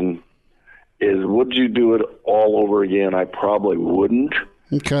decision, would you do it all over again? I probably wouldn't.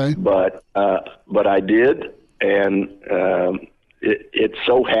 Okay. But I did, and it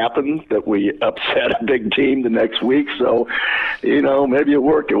so happened that we upset a big team the next week. So, maybe it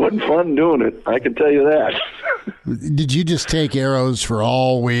worked. It wasn't fun doing it, I can tell you that. Did you just take arrows for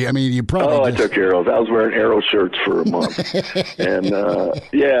all week? I mean, you probably I took arrows. I was wearing arrow shirts for a month. And,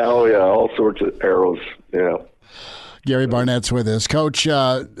 all sorts of arrows, yeah. Gary Barnett's with us. Coach,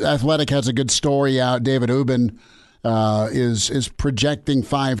 Athletic has a good story out. David Ubben is projecting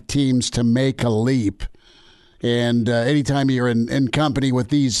 5 teams to make a leap. And anytime you're in company with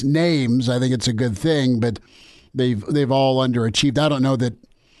these names, I think it's a good thing. But they've all underachieved. I don't know that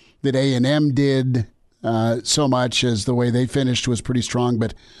A&M did so much, as the way they finished was pretty strong.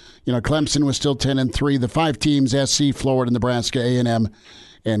 But Clemson was still 10-3. The 5 teams: SC, Florida, Nebraska, A&M,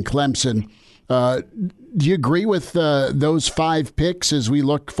 and Clemson. Do you agree with those 5 picks as we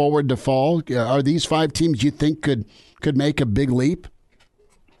look forward to fall? Are these 5 teams you think could make a big leap?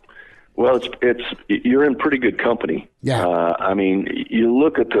 Well, you're in pretty good company. Yeah. You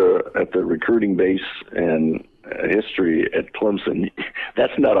look at the recruiting base, and history at Clemson,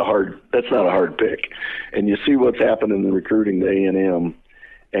 that's not a hard pick. And you see what's happened in the recruiting to A&M,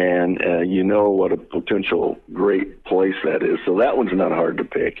 and you know what a potential great place that is. So that one's not hard to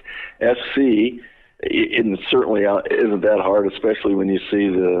pick. SC, it certainly isn't that hard, especially when you see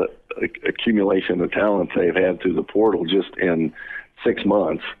the accumulation of talent they've had through the portal just in 6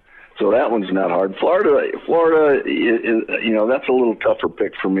 months. So that one's not hard. Florida, that's a little tougher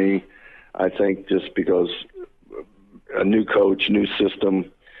pick for me, I think, just because a new coach, new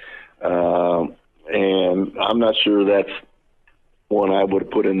system, and I'm not sure that's one I would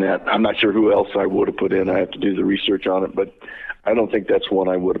have put in that. I'm not sure who else I would have put in. I have to do the research on it, but I don't think that's one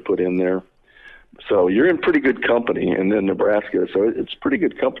I would have put in there. So you're in pretty good company, and then Nebraska, so it's pretty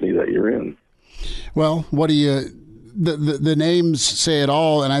good company that you're in. Well, what do you the names say it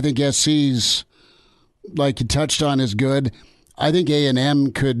all, and I think SC's, like you touched on, is good. I think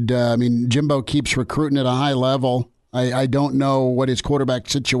A&M could, Jimbo keeps recruiting at a high level. I don't know what his quarterback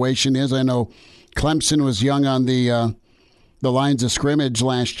situation is. I know Clemson was young on the lines of scrimmage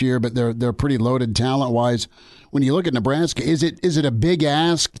last year, but they're pretty loaded talent-wise. When you look at Nebraska, is it a big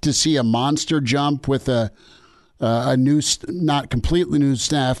ask to see a monster jump with a new, not completely new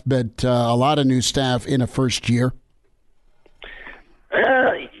staff, but a lot of new staff in a first year?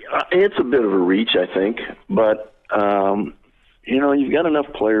 It's a bit of a reach, I think, but you've got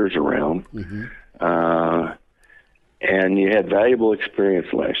enough players around, and you had valuable experience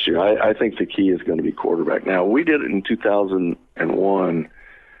last year. I think the key is going to be quarterback. Now, we did it in 2001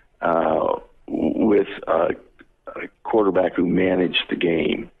 with a quarterback who managed the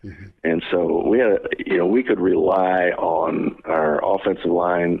game, and so we had, we could rely on our offensive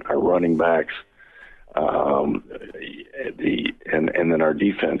line, our running backs, and then our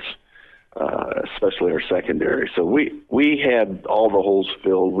defense, especially our secondary. So we had all the holes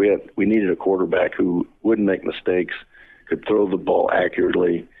filled. We needed a quarterback who wouldn't make mistakes, could throw the ball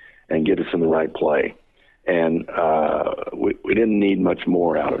accurately, and get us in the right play. And we didn't need much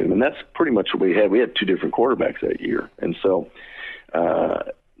more out of him. And that's pretty much what we had. We had two different quarterbacks that year. And so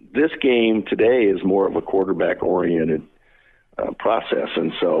this game today is more of a quarterback-oriented process.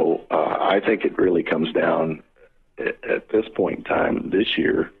 And so I think it really comes down at this point in time this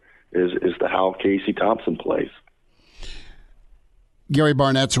year is to how Casey Thompson plays. Gary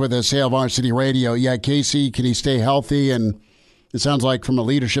Barnett's with us, Hail Varsity Radio. Yeah, Casey, can he stay healthy? And it sounds like from a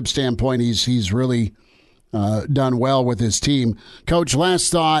leadership standpoint, he's really done well with his team. Coach,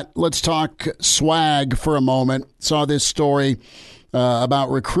 last thought, let's talk swag for a moment. Saw this story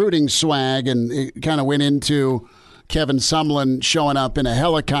about recruiting swag, and it kind of went into Kevin Sumlin showing up in a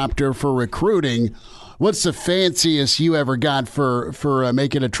helicopter for recruiting. What's the fanciest you ever got for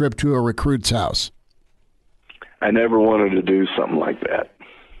making a trip to a recruit's house? I never wanted to do something like that.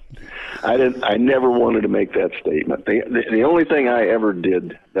 I never wanted to make that statement. The only thing I ever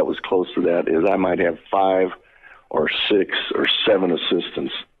did that was close to that is I might have 5 or 6 or 7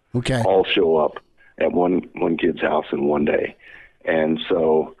 assistants all show up at one kid's house in one day. And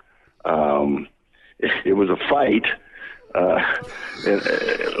so it was a fight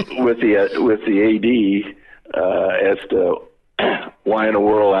with the AD as to why in the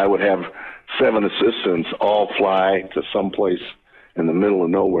world I would have 7 assistants all fly to someplace in the middle of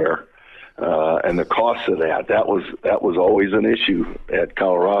nowhere, and the cost of that was always an issue at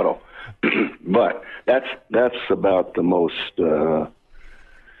Colorado. But that's about the most. I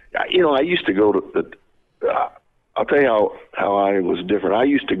used to go to. I'll tell you how I was different. I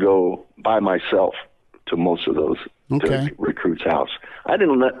used to go by myself to most of those to recruits' house. I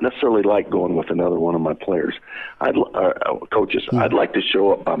didn't necessarily like going with another one of my players. Coaches. I'd like to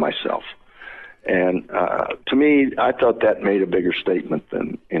show up by myself. And to me, I thought that made a bigger statement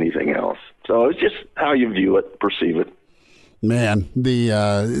than anything else. So it's just how you view it, perceive it. Man, the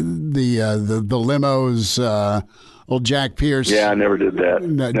limos, old Jack Pierce. Yeah, I never did that.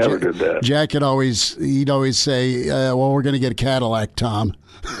 Never did that. Jack he'd always say, "Well, we're going to get a Cadillac, Tom."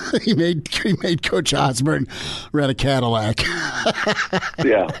 he made Coach Osborne rent a Cadillac.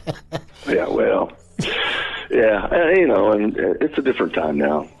 Yeah. Well. Yeah, and it's a different time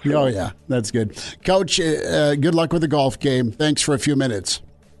now. So. Oh, yeah, that's good. Coach, good luck with the golf game. Thanks for a few minutes.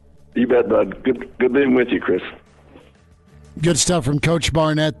 You bet, bud. Good being with you, Chris. Good stuff from Coach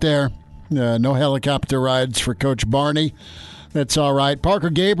Barnett there. No helicopter rides for Coach Barney. That's all right. Parker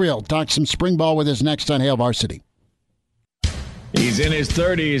Gabriel talks some spring ball with us next on Hail Varsity. He's in his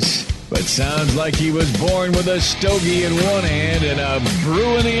 30s, but sounds like he was born with a stogie in one hand and a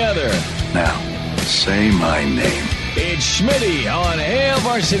brew in the other. Now. Say my name. It's Schmitty on Hail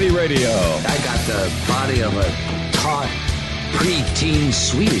Varsity Radio. I got the body of a taut, preteen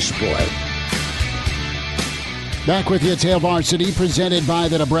Swedish boy. Back with you, Hail Varsity, presented by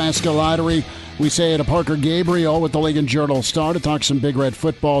the Nebraska Lottery. We say to Parker Gabriel with the Lincoln Journal-Star to talk some Big Red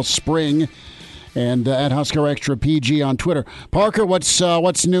football spring, and at Husker Extra PG on Twitter. Parker,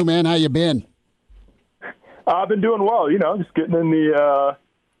 what's new, man? How you been? I've been doing well. Just getting in the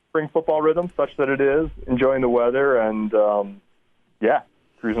spring football rhythm, such that it is, enjoying the weather, and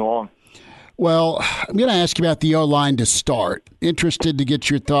cruising along. Well, I'm going to ask you about the O-line to start. Interested to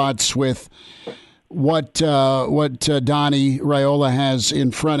get your thoughts with what Donnie Raiola has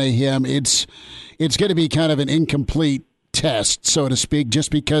in front of him. It's going to be kind of an incomplete test, so to speak, just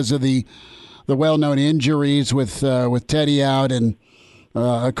because of the well-known injuries with Teddy out and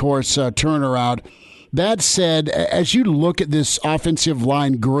of course Turner out. That said, as you look at this offensive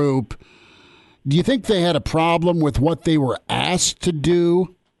line group, do you think they had a problem with what they were asked to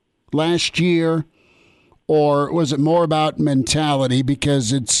do last year? Or was it more about mentality?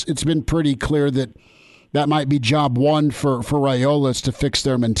 Because it's been pretty clear that might be job one for Raiola to fix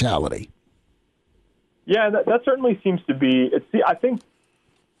their mentality. Yeah, that certainly seems to be. I think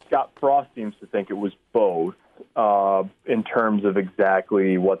Scott Frost seems to think it was both in terms of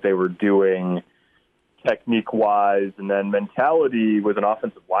exactly what they were doing technique-wise, and then mentality with an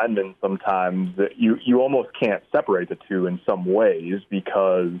offensive lineman. Sometimes you almost can't separate the two in some ways,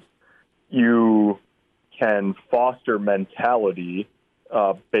 because you can foster mentality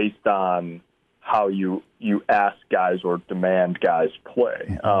based on how you ask guys or demand guys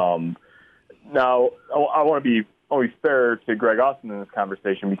play. Now, I want to be always fair to Greg Austin in this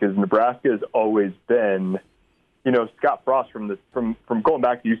conversation, because Nebraska has always been, Scott Frost from going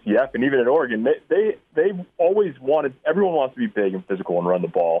back to UCF and even at Oregon, they've always wanted, everyone wants to be big and physical and run the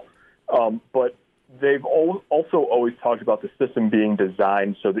ball, but they've also always talked about the system being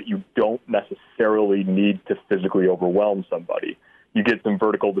designed so that you don't necessarily need to physically overwhelm somebody. You get some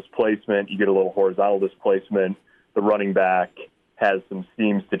vertical displacement, you get a little horizontal displacement, the running back has some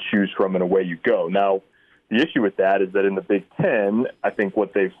seams to choose from, and away you go. Now, the issue with that is that in the Big Ten, I think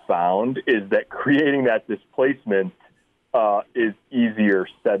what they've found is that creating that displacement is easier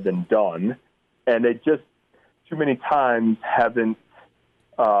said than done, and they just too many times haven't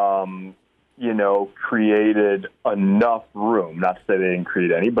created enough room. Not to say they didn't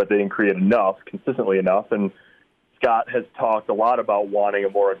create any, but they didn't create enough, consistently enough. And Scott has talked a lot about wanting a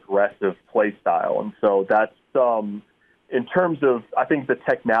more aggressive play style. And so that's, in terms of, I think, the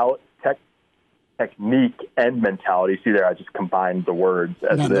technique and mentality. See there, I just combined the words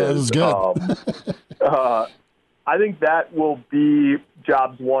as it is. Good. I think that will be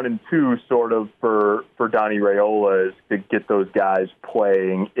jobs 1 and 2 sort of for Donnie Raiola, is to get those guys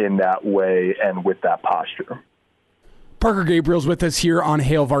playing in that way and with that posture. Parker Gabriel's with us here on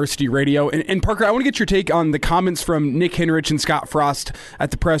Hail Varsity Radio. And Parker, I want to get your take on the comments from Nick Henrich and Scott Frost at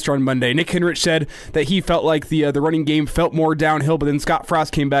the presser on Monday. Nick Henrich said that he felt like the running game felt more downhill, but then Scott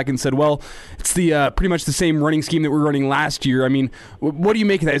Frost came back and said, well, it's the pretty much the same running scheme that we were running last year. I mean, what do you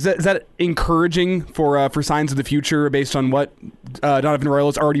make of that? Is that encouraging for signs of the future based on what Donovan Raiola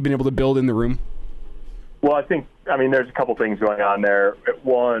has already been able to build in the room? Well, there's a couple things going on there.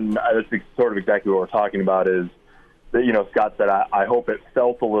 One, that's sort of exactly what we're talking about, is that, Scott said, I hope it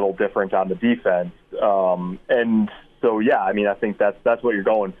felt a little different on the defense. And so, I think that's what you're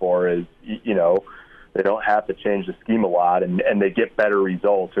going for, is, they don't have to change the scheme a lot, and they get better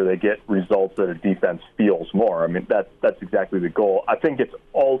results, or they get results that a defense feels more. I mean, that's exactly the goal. I think it's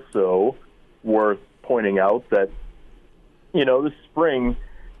also worth pointing out that, this spring,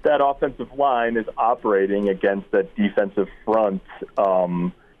 that offensive line is operating against a defensive front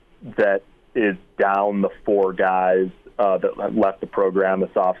that is down the 4 guys that left the program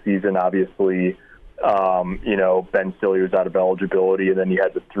this offseason. Obviously, Ben Stille was out of eligibility, and then you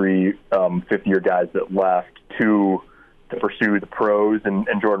had the 3 fifth-year guys that left, 2 to pursue the pros, and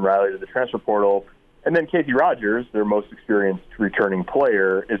Jordan Riley to the transfer portal. And then Casey Rogers, their most experienced returning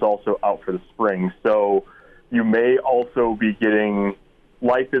player, is also out for the spring. So you may also be getting –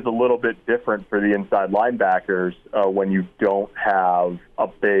 life is a little bit different for the inside linebackers when you don't have a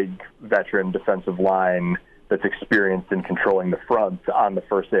big veteran defensive line that's experienced in controlling the front on the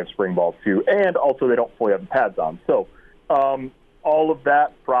first day of spring ball too. And also they don't fully have the pads on. So all of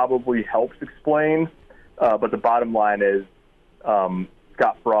that probably helps explain. But the bottom line is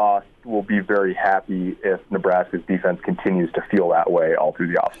Scott Frost will be very happy if Nebraska's defense continues to feel that way all through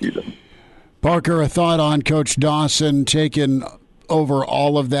the offseason. Parker, a thought on Coach Dawson taking over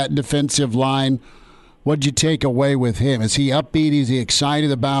all of that defensive line. What'd you take away with him? Is he upbeat? Is he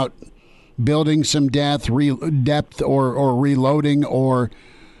excited about building some depth or reloading, or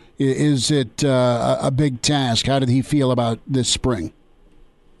is it a big task? How did he feel about this spring?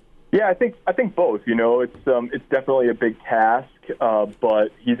 Yeah, I think both. It's definitely a big task, but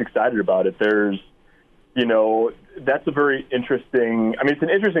he's excited about it. There's, that's a very interesting. I mean, it's an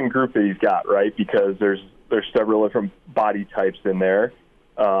interesting group that he's got, right? Because there's several different body types in there,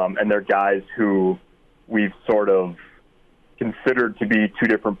 and they're guys who we've sort of considered to be two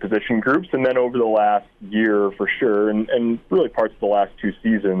different position groups. And then over the last year, for sure, and really parts of the last two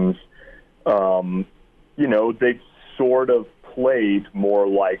seasons, they've sort of played more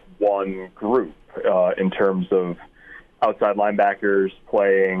like one group in terms of outside linebackers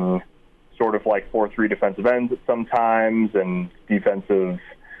playing sort of like 4-3 defensive ends at sometimes, and defensive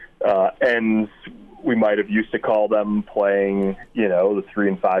ends, we might have used to call them, playing, the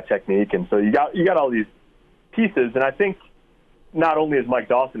 3-5 technique. And so you got all these pieces, and I think not only is Mike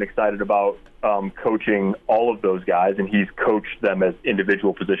Dawson excited about coaching all of those guys, and he's coached them as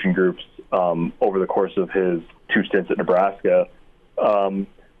individual position groups over the course of his 2 stints at Nebraska,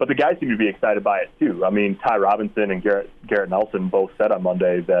 but the guys seem to be excited by it too. I mean, Ty Robinson and Garrett Nelson both said on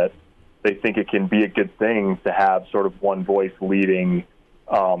Monday that they think it can be a good thing to have sort of one voice leading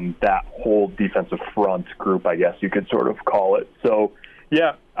that whole defensive front group, I guess you could sort of call it. So,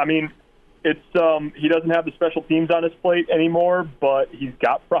 yeah, I mean, it's he doesn't have the special teams on his plate anymore, but he's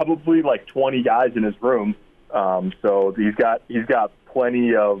got probably like 20 guys in his room. So he's got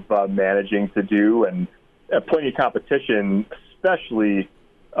plenty of managing to do, and plenty of competition, especially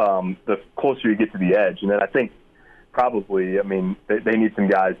the closer you get to the edge. And then I think probably, they need some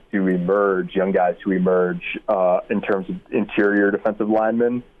guys to emerge, young guys to emerge in terms of interior defensive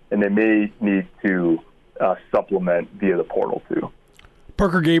linemen, and they may need to supplement via the portal too.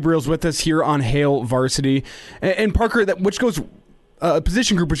 Parker Gabriel's with us here on Hail Varsity, and Parker, which goes a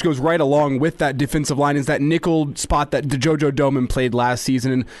position group which goes right along with that defensive line is that nickel spot that JoJo Domann played last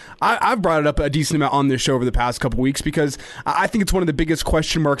season. And I've brought it up a decent amount on this show over the past couple weeks because I think it's one of the biggest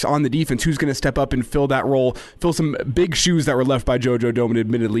question marks on the defense. Who's going to step up and fill that role, fill some big shoes that were left by JoJo Domann,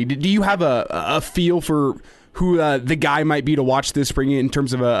 admittedly. Do you have a feel for who the guy might be to watch this spring in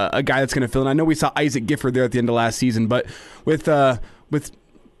terms of a guy that's going to fill in? I know we saw Isaac Gifford there at the end of last season, but with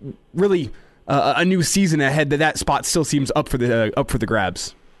really a new season ahead, that spot still seems up for the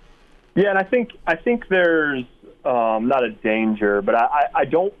grabs. Yeah, and I think there's not a danger, but I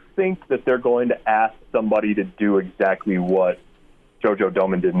don't think that they're going to ask somebody to do exactly what JoJo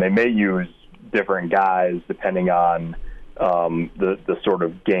Domann did, and they may use different guys depending on the sort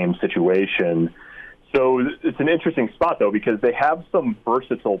of game situation. So it's an interesting spot, though, because they have some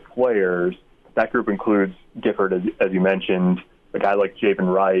versatile players. That group includes Gifford, as you mentioned, a guy like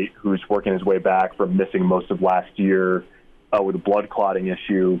Javen Wright, who's working his way back from missing most of last year with a blood clotting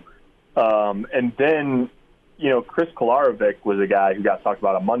issue. And then, Chris Kolarevic was a guy who got talked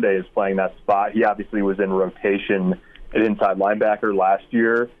about on Monday as playing that spot. He obviously was in rotation at inside linebacker last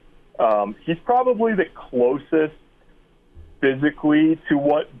year. He's probably the closest physically to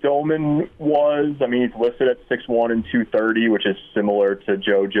what Domann was. I mean, he's listed at 6'1" and 230, which is similar to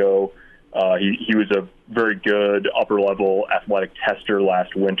JoJo. He was a very good upper-level athletic tester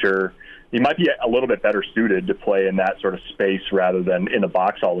last winter. He might be a little bit better suited to play in that sort of space rather than in the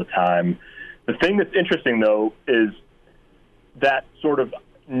box all the time. The thing that's interesting, though, is that sort of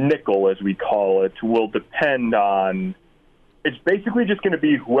nickel, as we call it, will depend on – it's basically just going to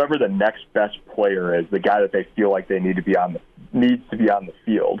be whoever the next best player is, the guy that they feel like they needs to be on the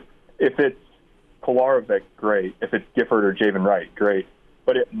field. If it's Kolarevic, great. If it's Gifford or Javen Wright, great.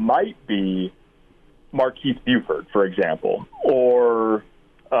 But it might be Marquise Buford, for example, or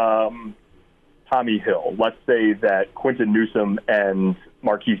Tommy Hill. Let's say that Quinton Newsome and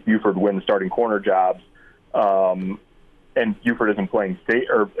Marquise Buford win the starting corner jobs, and Buford isn't playing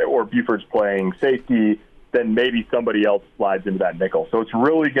or Buford's playing safety, then maybe somebody else slides into that nickel. So it's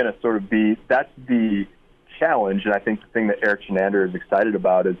really going to sort of be – that's the challenge, and I think the thing that Eric Chenander is excited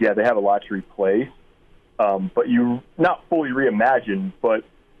about is, yeah, they have a lot to replace, but you not fully reimagine, but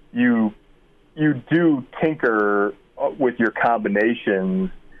you do tinker with your combinations,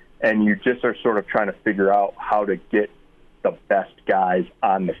 and you just are sort of trying to figure out how to get the best guys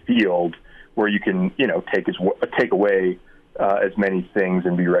on the field where you can, take away as many things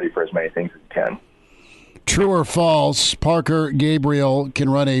and be ready for as many things as you can. True or false, Parker Gabriel can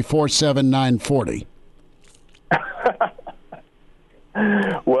run a 4.7 940?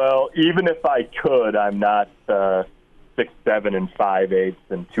 Well, even if I could, I'm not 6'7" and 5'8"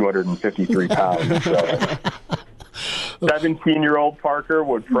 and 253 pounds. So 17-year-old Parker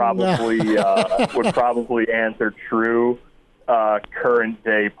would probably answer true. Current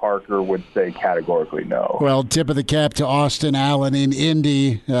day Parker would say categorically no. Well, tip of the cap to Austin Allen in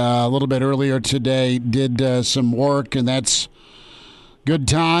Indy a little bit earlier today. Did some work, and that's good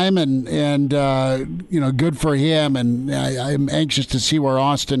time and good for him. And I'm anxious to see where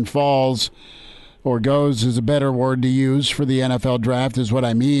Austin falls or goes is a better word to use for the NFL draft is what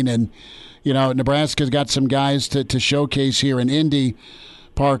I mean. And, Nebraska's got some guys to showcase here in Indy,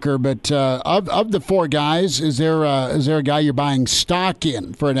 Parker. But of the four guys, is there a guy you're buying stock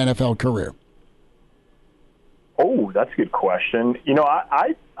in for an NFL career? Oh, that's a good question.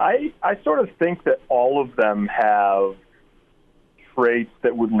 I sort of think that all of them have traits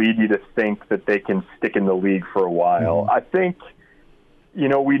that would lead you to think that they can stick in the league for a while. I think,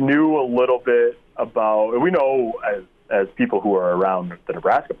 we knew a little bit about, we know as people who are around the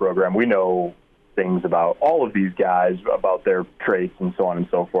Nebraska program, we know things about all of these guys, about their traits and so on and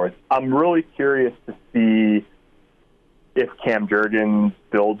so forth. I'm really curious to see if Cam Jurgens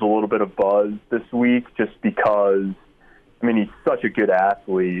builds a little bit of buzz this week, just because, he's such a good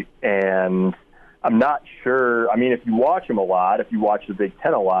athlete, and I'm not sure. If you watch him a lot, if you watch the Big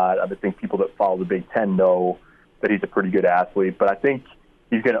Ten a lot, I think people that follow the Big Ten know that he's a pretty good athlete, but I think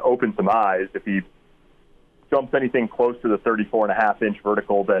he's going to open some eyes if he jumps anything close to the 34.5-inch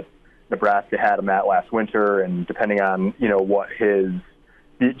vertical that Nebraska had him at last winter, and depending on, what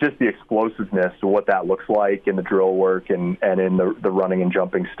just the explosiveness of what that looks like in the drill work and in the running and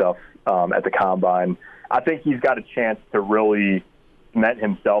jumping stuff at the combine, I think he's got a chance to really cement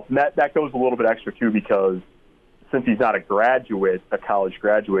himself. And that goes a little bit extra, too, because since he's not a college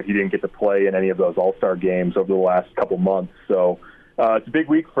graduate, he didn't get to play in any of those all-star games over the last couple months. So it's a big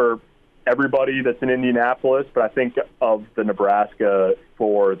week for everybody that's in Indianapolis, but I think of the Nebraska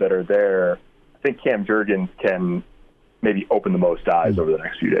four that are there, I think Cam Jurgens can maybe open the most eyes over the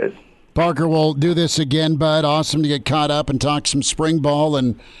next few days. Parker, we'll do this again, bud. Awesome to get caught up and talk some spring ball,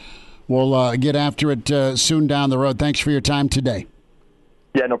 and we'll get after it soon down the road. Thanks for your time today.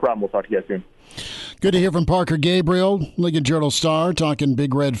 Yeah, no problem. We'll talk to you guys soon. Good to hear from Parker Gabriel, Lincoln Journal-Star, talking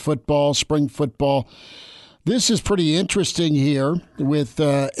Big Red football, spring football. This is pretty interesting here with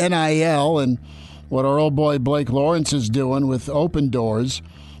NIL and what our old boy Blake Lawrence is doing with Open Doors.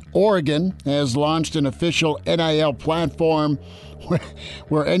 Oregon has launched an official NIL platform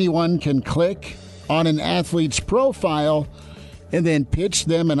where anyone can click on an athlete's profile and then pitch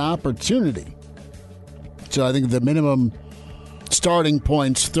them an opportunity. So I think the minimum starting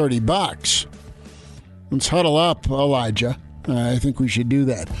point's $30. Let's huddle up, Elijah. I think we should do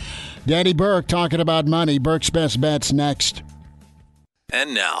that. Danny Burke talking about money. Burke's Best Bets next.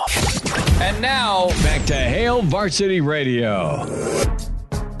 And now, back to Hail Varsity Radio.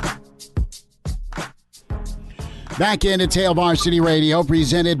 Back in at Hail Varsity Radio,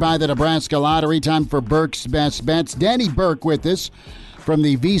 presented by the Nebraska Lottery. Time for Burke's Best Bets. Danny Burke with us from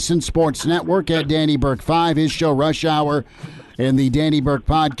the VSiN Sports Network at Danny Burke 5, his show Rush Hour, and the Danny Burke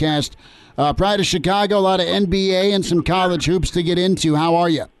podcast. Prior to Chicago, a lot of NBA and some college hoops to get into. How are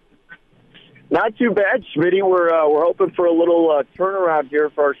you? Not too bad, Schmitty. We're hoping for a little turnaround here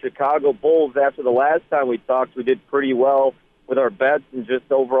for our Chicago Bulls. After the last time we talked, we did pretty well with our bets and just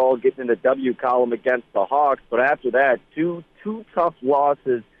overall getting in the W column against the Hawks. But after that, two tough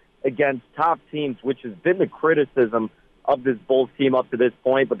losses against top teams, which has been the criticism of this Bulls team up to this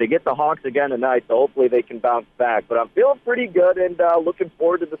point. But they get the Hawks again tonight, so hopefully they can bounce back. But I'm feeling pretty good and looking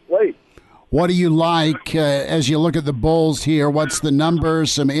forward to the slate. What do you like as you look at the Bulls here? What's the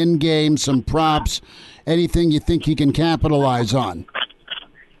numbers, some in-game, some props, anything you think you can capitalize on?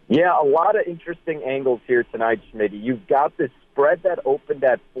 Yeah, a lot of interesting angles here tonight, Schmitty. You've got this spread that opened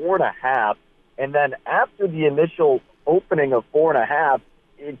at 4.5, and then after the initial opening of 4.5,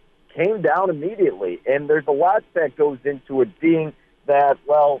 it came down immediately. And there's a lot that goes into it, being that,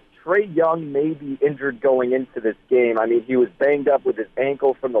 well, Trae Young may be injured going into this game. He was banged up with his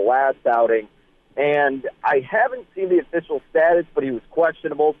ankle from the last outing, and I haven't seen the official status, but he was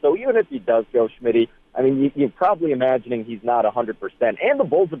questionable. So even if he does go, Schmitty, you're probably imagining he's not 100%. And the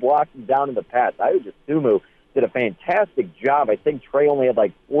Bulls have locked him down in the past. Ayo Dosunmu did a fantastic job. I think Trae only had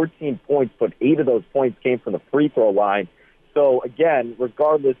 14 points, but 8 of those points came from the free throw line. So, again,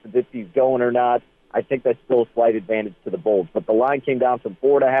 regardless of if he's going or not, I think that's still a slight advantage to the Bulls. But the line came down from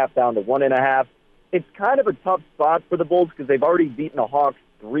 4.5 down to 1.5. It's kind of a tough spot for the Bulls because they've already beaten the Hawks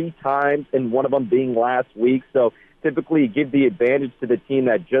 3 times, and one of them being last week. So typically you give the advantage to the team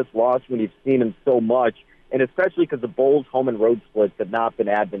that just lost when you've seen them so much, and especially because the Bulls' home and road splits have not been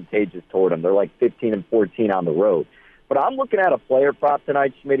advantageous toward them. They're 15 and 14 on the road. But I'm looking at a player prop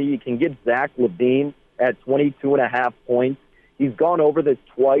tonight, Schmitty. You can get Zach LaVine at 22.5 points. He's gone over this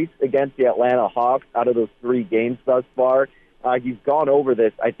twice against the Atlanta Hawks out of those 3 games thus far. He's gone over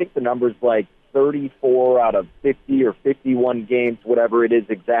this. I think the number's 34 out of 50 or 51 games, whatever it is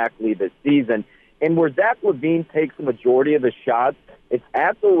exactly this season. And where Zach LaVine takes the majority of the shots, It's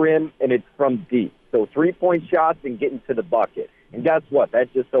at the rim, and it's from deep. So 3-point shots and getting to the bucket. And guess what?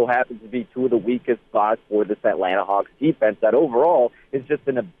 That just so happens to be two of the weakest spots for this Atlanta Hawks defense that overall is just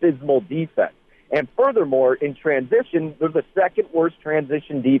an abysmal defense. And furthermore, in transition, they're the second worst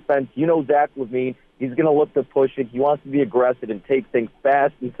transition defense. You know Zach LaVine, he's going to look to push it. He wants to be aggressive and take things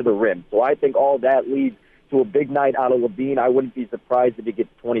fast into the rim. So I think all that leads to a big night out of LaVine. I wouldn't be surprised if he gets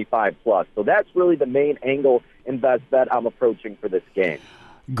 25+. So that's really the main angle and best bet I'm approaching for this game.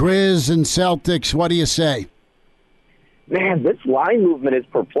 Grizz and Celtics, what do you say? Man, this line movement is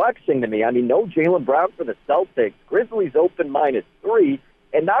perplexing to me. I mean, no Jaylen Brown for the Celtics. Grizzlies open -3.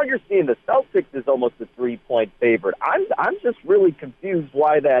 And now you're seeing the Celtics is almost a 3-point favorite. I'm just really confused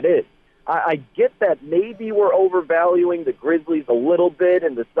why that is. I get that maybe we're overvaluing the Grizzlies a little bit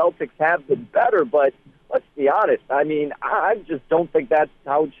and the Celtics have been better, but let's be honest. I mean, I just don't think that's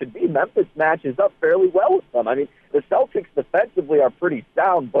how it should be. Memphis matches up fairly well with them. I mean, the Celtics defensively are pretty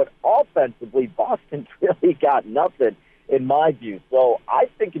sound, but offensively, Boston's really got nothing in my view. So I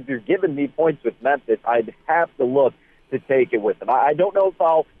think if you're giving me points with Memphis, I'd have to look to take it with them. I don't know if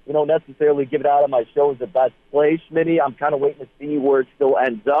I'll, necessarily give it out on my show as the best play, Schmitty. I'm kind of waiting to see where it still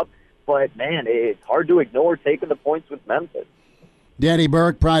ends up. But, man, it's hard to ignore taking the points with Memphis. Danny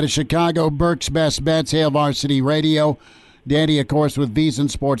Burke, Pride of Chicago, Burke's Best Bets, Hail Varsity Radio. Danny, of course, with VSiN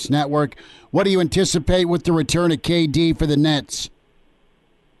Sports Network. What do you anticipate with the return of KD for the Nets?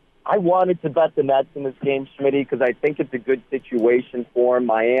 I wanted to bet the Nets in this game, Schmitty, because I think it's a good situation for them.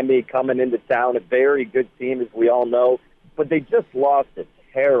 Miami coming into town, a very good team, as we all know, but they just lost a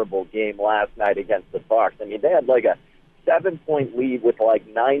terrible game last night against the Bucks. I mean, they had like a 7-point lead with like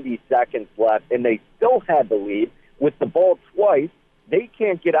 90 seconds left, and they still had the lead with the ball twice. They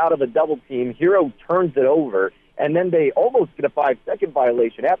can't get out of a double team. Hero turns it over, and then they almost get a 5-second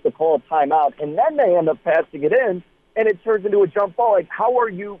violation, have to call a timeout, and then they end up passing it in, and it turns into a jump ball. Like, how are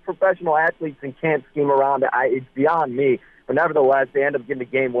you professional athletes and can't scheme around it? It's beyond me. But nevertheless, they end up getting the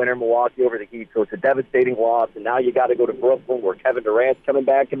game winner, Milwaukee over the Heat. So it's a devastating loss. And now you got to go to Brooklyn where Kevin Durant's coming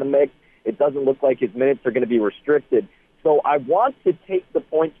back in the mix. It doesn't look like his minutes are going to be restricted. So I want to take the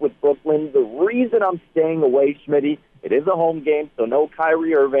points with Brooklyn. The reason I'm staying away, Schmitty, it is a home game, so no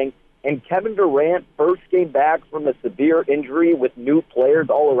Kyrie Irving. And Kevin Durant, first game back from a severe injury with new players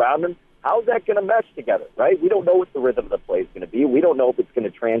all around him. How's that going to mesh together, right? We don't know what the rhythm of the play is going to be. We don't know if it's going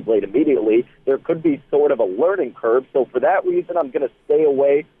to translate immediately. There could be sort of a learning curve. So for that reason, I'm going to stay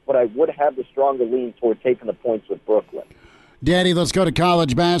away, but I would have the stronger lean toward taking the points with Brooklyn. Danny, let's go to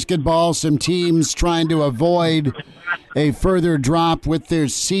college basketball. Some teams trying to avoid a further drop with their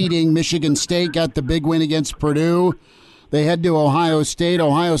seeding. Michigan State got the big win against Purdue. They head to Ohio State.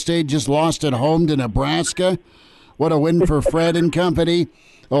 Ohio State just lost at home to Nebraska. What a win for Fred and company.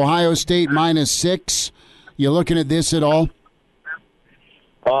 Ohio State -6. You looking at this at all?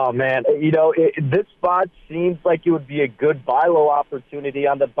 Oh, man. This spot seems like it would be a good buy low opportunity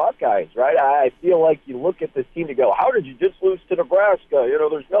on the Buckeyes, right? I feel like you look at this team to go, how did you just lose to Nebraska?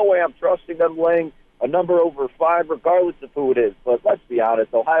 There's no way I'm trusting them laying a number over 5 regardless of who it is. But let's be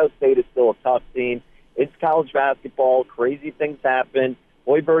honest, Ohio State is still a tough team. It's college basketball. Crazy things happen.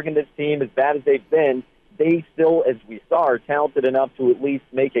 Hoiberg and this team, as bad as they've been, they still, as we saw, are talented enough to at least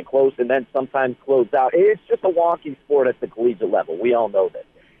make it close and then sometimes close out. It's just a wonky sport at the collegiate level. We all know that.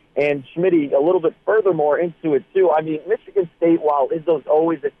 And Schmitty, a little bit furthermore into it, too. I mean, Michigan State, while Izzo's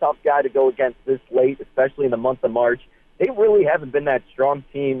always a tough guy to go against this late, especially in the month of March, they really haven't been that strong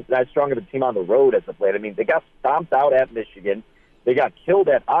of a team on the road as of late. I mean, they got stomped out at Michigan. They got killed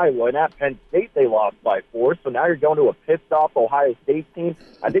at Iowa, and at Penn State they lost by 4. So now you're going to a pissed-off Ohio State team.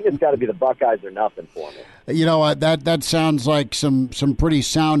 I think it's got to be the Buckeyes or nothing for me. You know, that sounds like some pretty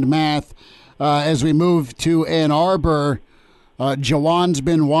sound math. As we move to Ann Arbor, Jawan's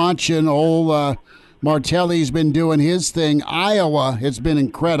been watching. Old Martelli's been doing his thing. Iowa has been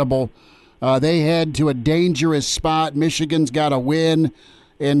incredible. They head to a dangerous spot. Michigan's got to win,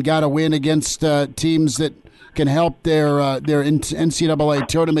 and got to win against teams that can help their NCAA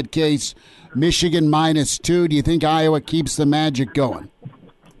tournament case. Michigan -2. Do you think Iowa keeps the magic going?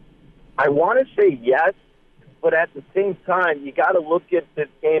 I want to say yes, but at the same time, you got to look at this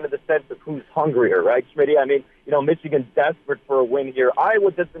game in the sense of who's hungrier, right, Schmitty? I mean, Michigan's desperate for a win here.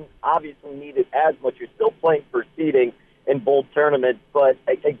 Iowa doesn't obviously need it as much. You're still playing for seeding in bowl tournaments, but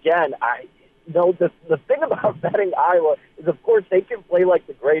again, the thing about betting Iowa is, of course, they can play like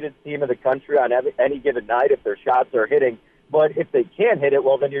the greatest team in the country on any given night if their shots are hitting. But if they can't hit it,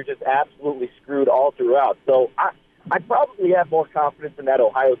 well, then you're just absolutely screwed all throughout. So I probably have more confidence in that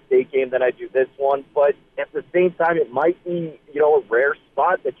Ohio State game than I do this one. But at the same time, it might be, a rare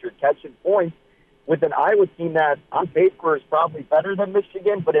spot that you're catching points. with an Iowa team that on paper is probably better than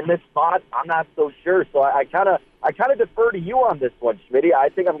Michigan, but in this spot, I'm not so sure. So I kind of defer to you on this one, Schmitty. I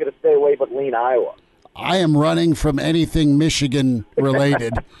think I'm going to stay away but lean Iowa. I am running from anything Michigan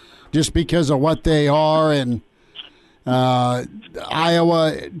related just because of what they are, and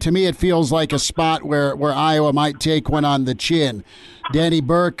Iowa, to me, it feels like a spot where Iowa might take one on the chin. Danny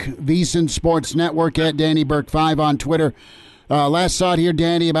Burke, VSiN Sports Network, at Danny Burke 5 on Twitter. Last thought here,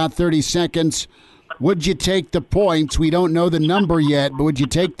 Danny, about 30 seconds. Would you take the points? We don't know the number yet, but would you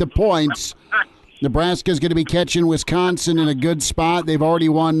take the points? Nebraska's going to be catching Wisconsin in a good spot. They've already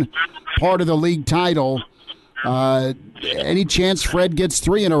won part of the league title. Any chance Fred gets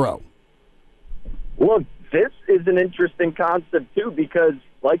 3 in a row? Look, this is an interesting concept, too, because,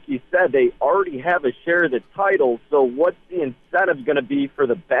 like you said, they already have a share of the title, so what's the incentive going to be for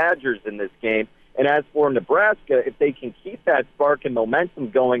the Badgers in this game? And as for Nebraska, if they can keep that spark and momentum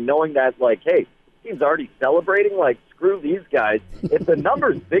going, knowing that, like, hey, team's already celebrating, like, screw these guys. If the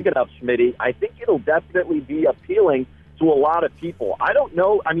number's big enough, Schmitty, I think it'll definitely be appealing to a lot of people. I don't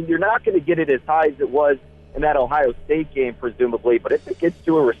know. I mean, you're not going to get it as high as it was in that Ohio State game, presumably, but if it gets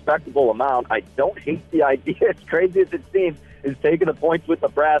to a respectable amount, I don't hate the idea, as crazy as it seems, is taking the points with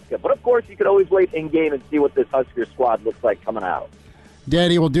Nebraska. But, of course, you could always wait in-game and see what this Husker squad looks like coming out.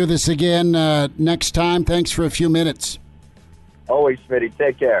 Daddy, we'll do this again next time. Thanks for a few minutes. Always, Schmitty.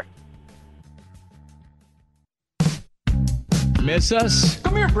 Take care. Miss us?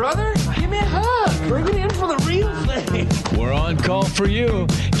 Come here, brother. Give me a hug. Bring it in for the real thing. We're on call for you.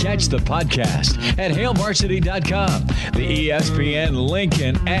 Catch the podcast at HailVarsity.com, the ESPN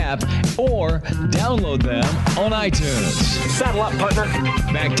Lincoln app, or download them on iTunes. Saddle up, partner.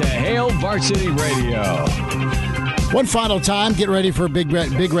 Back to Hail Varsity Radio. One final time, get ready for Big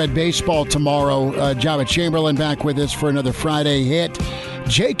Red Baseball tomorrow. Java Chamberlain back with us for another Friday hit.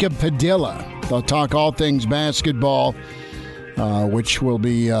 Jacob Padilla. They'll talk all things basketball, which will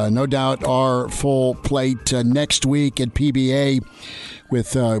be no doubt our full plate next week at PBA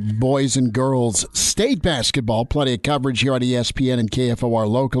with boys and girls state basketball. Plenty of coverage here on ESPN and KFOR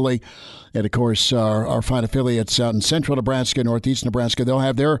locally. And, of course, our fine affiliates out in central Nebraska, northeast Nebraska, they'll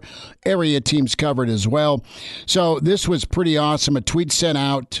have their area teams covered as well. So this was pretty awesome. A tweet sent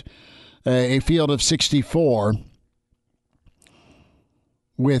out, a field of 64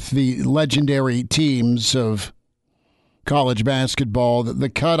 with the legendary teams of college basketball. The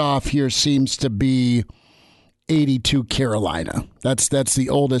cutoff here seems to be 82 Carolina. That's the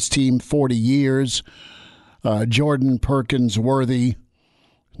oldest team, 40 years. Jordan, Perkins, Worthy,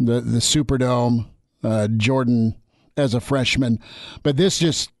 the Superdome, Jordan as a freshman. But this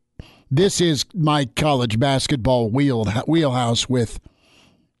is my college basketball wheelhouse with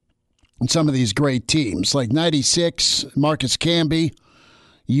some of these great teams. Like 96, Marcus Camby,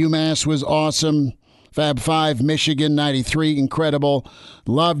 UMass was awesome. Fab 5, Michigan, 93, incredible.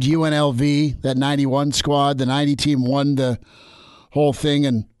 Loved UNLV, that 91 squad. The 90 team won the whole thing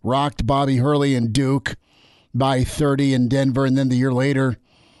and rocked Bobby Hurley and Duke by 30 in Denver. And then the year later,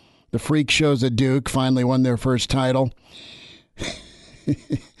 the Freak Shows at Duke finally won their first title.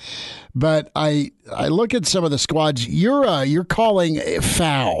 But I look at some of the squads. You're calling a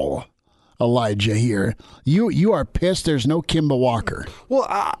foul, Elijah, here. You are pissed there's no Kemba Walker. Well,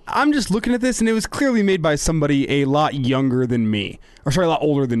 I'm just looking at this, and it was clearly made by somebody a lot younger than me. Or sorry, a lot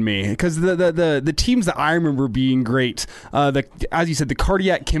older than me. Because the teams that I remember being great, as you said, the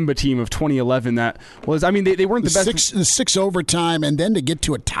Cardiac Kemba team of 2011, that was, I mean, they weren't the best. The six overtime, and then to get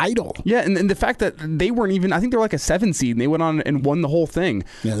to a title. Yeah, and the fact that they weren't even, I think they're like a 7 seed, and they went on and won the whole thing.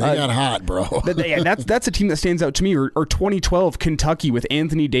 Yeah, they got hot, bro. That's a team that stands out to me. Or 2012 Kentucky with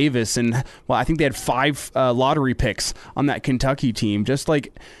Anthony Davis, and, well, I think they had 5 lottery picks on that Kentucky team. Just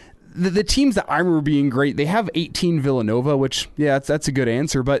like the teams that I remember being great, they have 18 Villanova, which, yeah, that's a good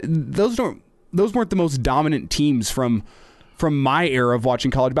answer, but those weren't the most dominant teams from my era of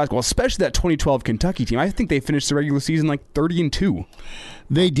watching college basketball, especially that 2012 Kentucky team. I think they finished the regular season like 30-2.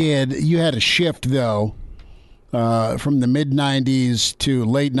 They did. You had a shift, though, from the mid-'90s to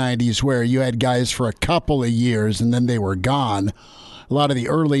late 90s where you had guys for a couple of years and then they were gone. A lot of the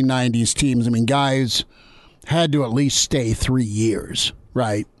early 90s teams, I mean, guys had to at least stay 3 years,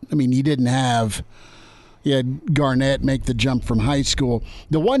 right? I mean, you had Garnett make the jump from high school.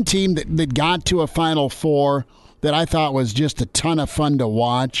 The one team that got to a Final Four that I thought was just a ton of fun to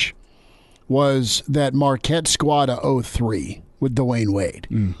watch was that Marquette squad of 03 with Dwayne Wade.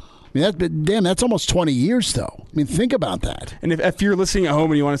 I mean, that's almost 20 years, though. I mean, think about that. And if you're listening at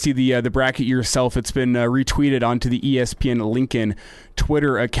home and you want to see the bracket yourself, it's been retweeted onto the ESPN Lincoln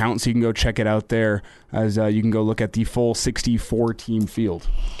Twitter account, so you can go check it out there as you can go look at the full 64-team field.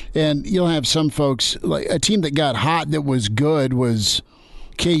 And you'll have some folks, like a team that got hot that was good was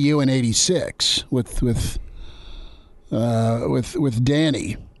KU in '86 with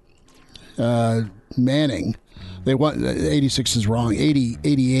Danny Manning. They won. 86 is wrong.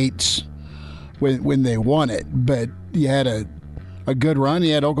 88's when they won it. But you had a good run.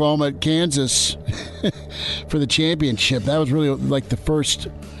 You had Oklahoma at Kansas for the championship. That was really like the first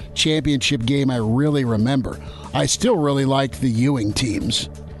championship game I really remember. I still really like the Ewing teams.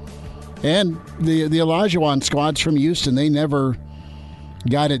 And the Olajuwon squads from Houston, they never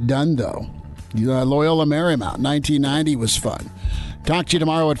got it done, though. Loyola Marymount, 1990 was fun. Talk to you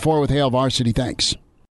tomorrow at 4 with Hail Varsity. Thanks.